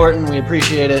on supporting. We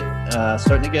appreciate it.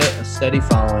 Starting to get a steady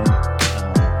following.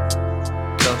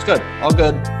 So it's good. All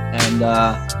good. And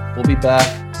we'll be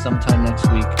back sometime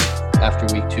next week after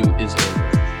week 2 is over.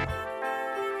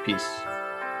 Peace.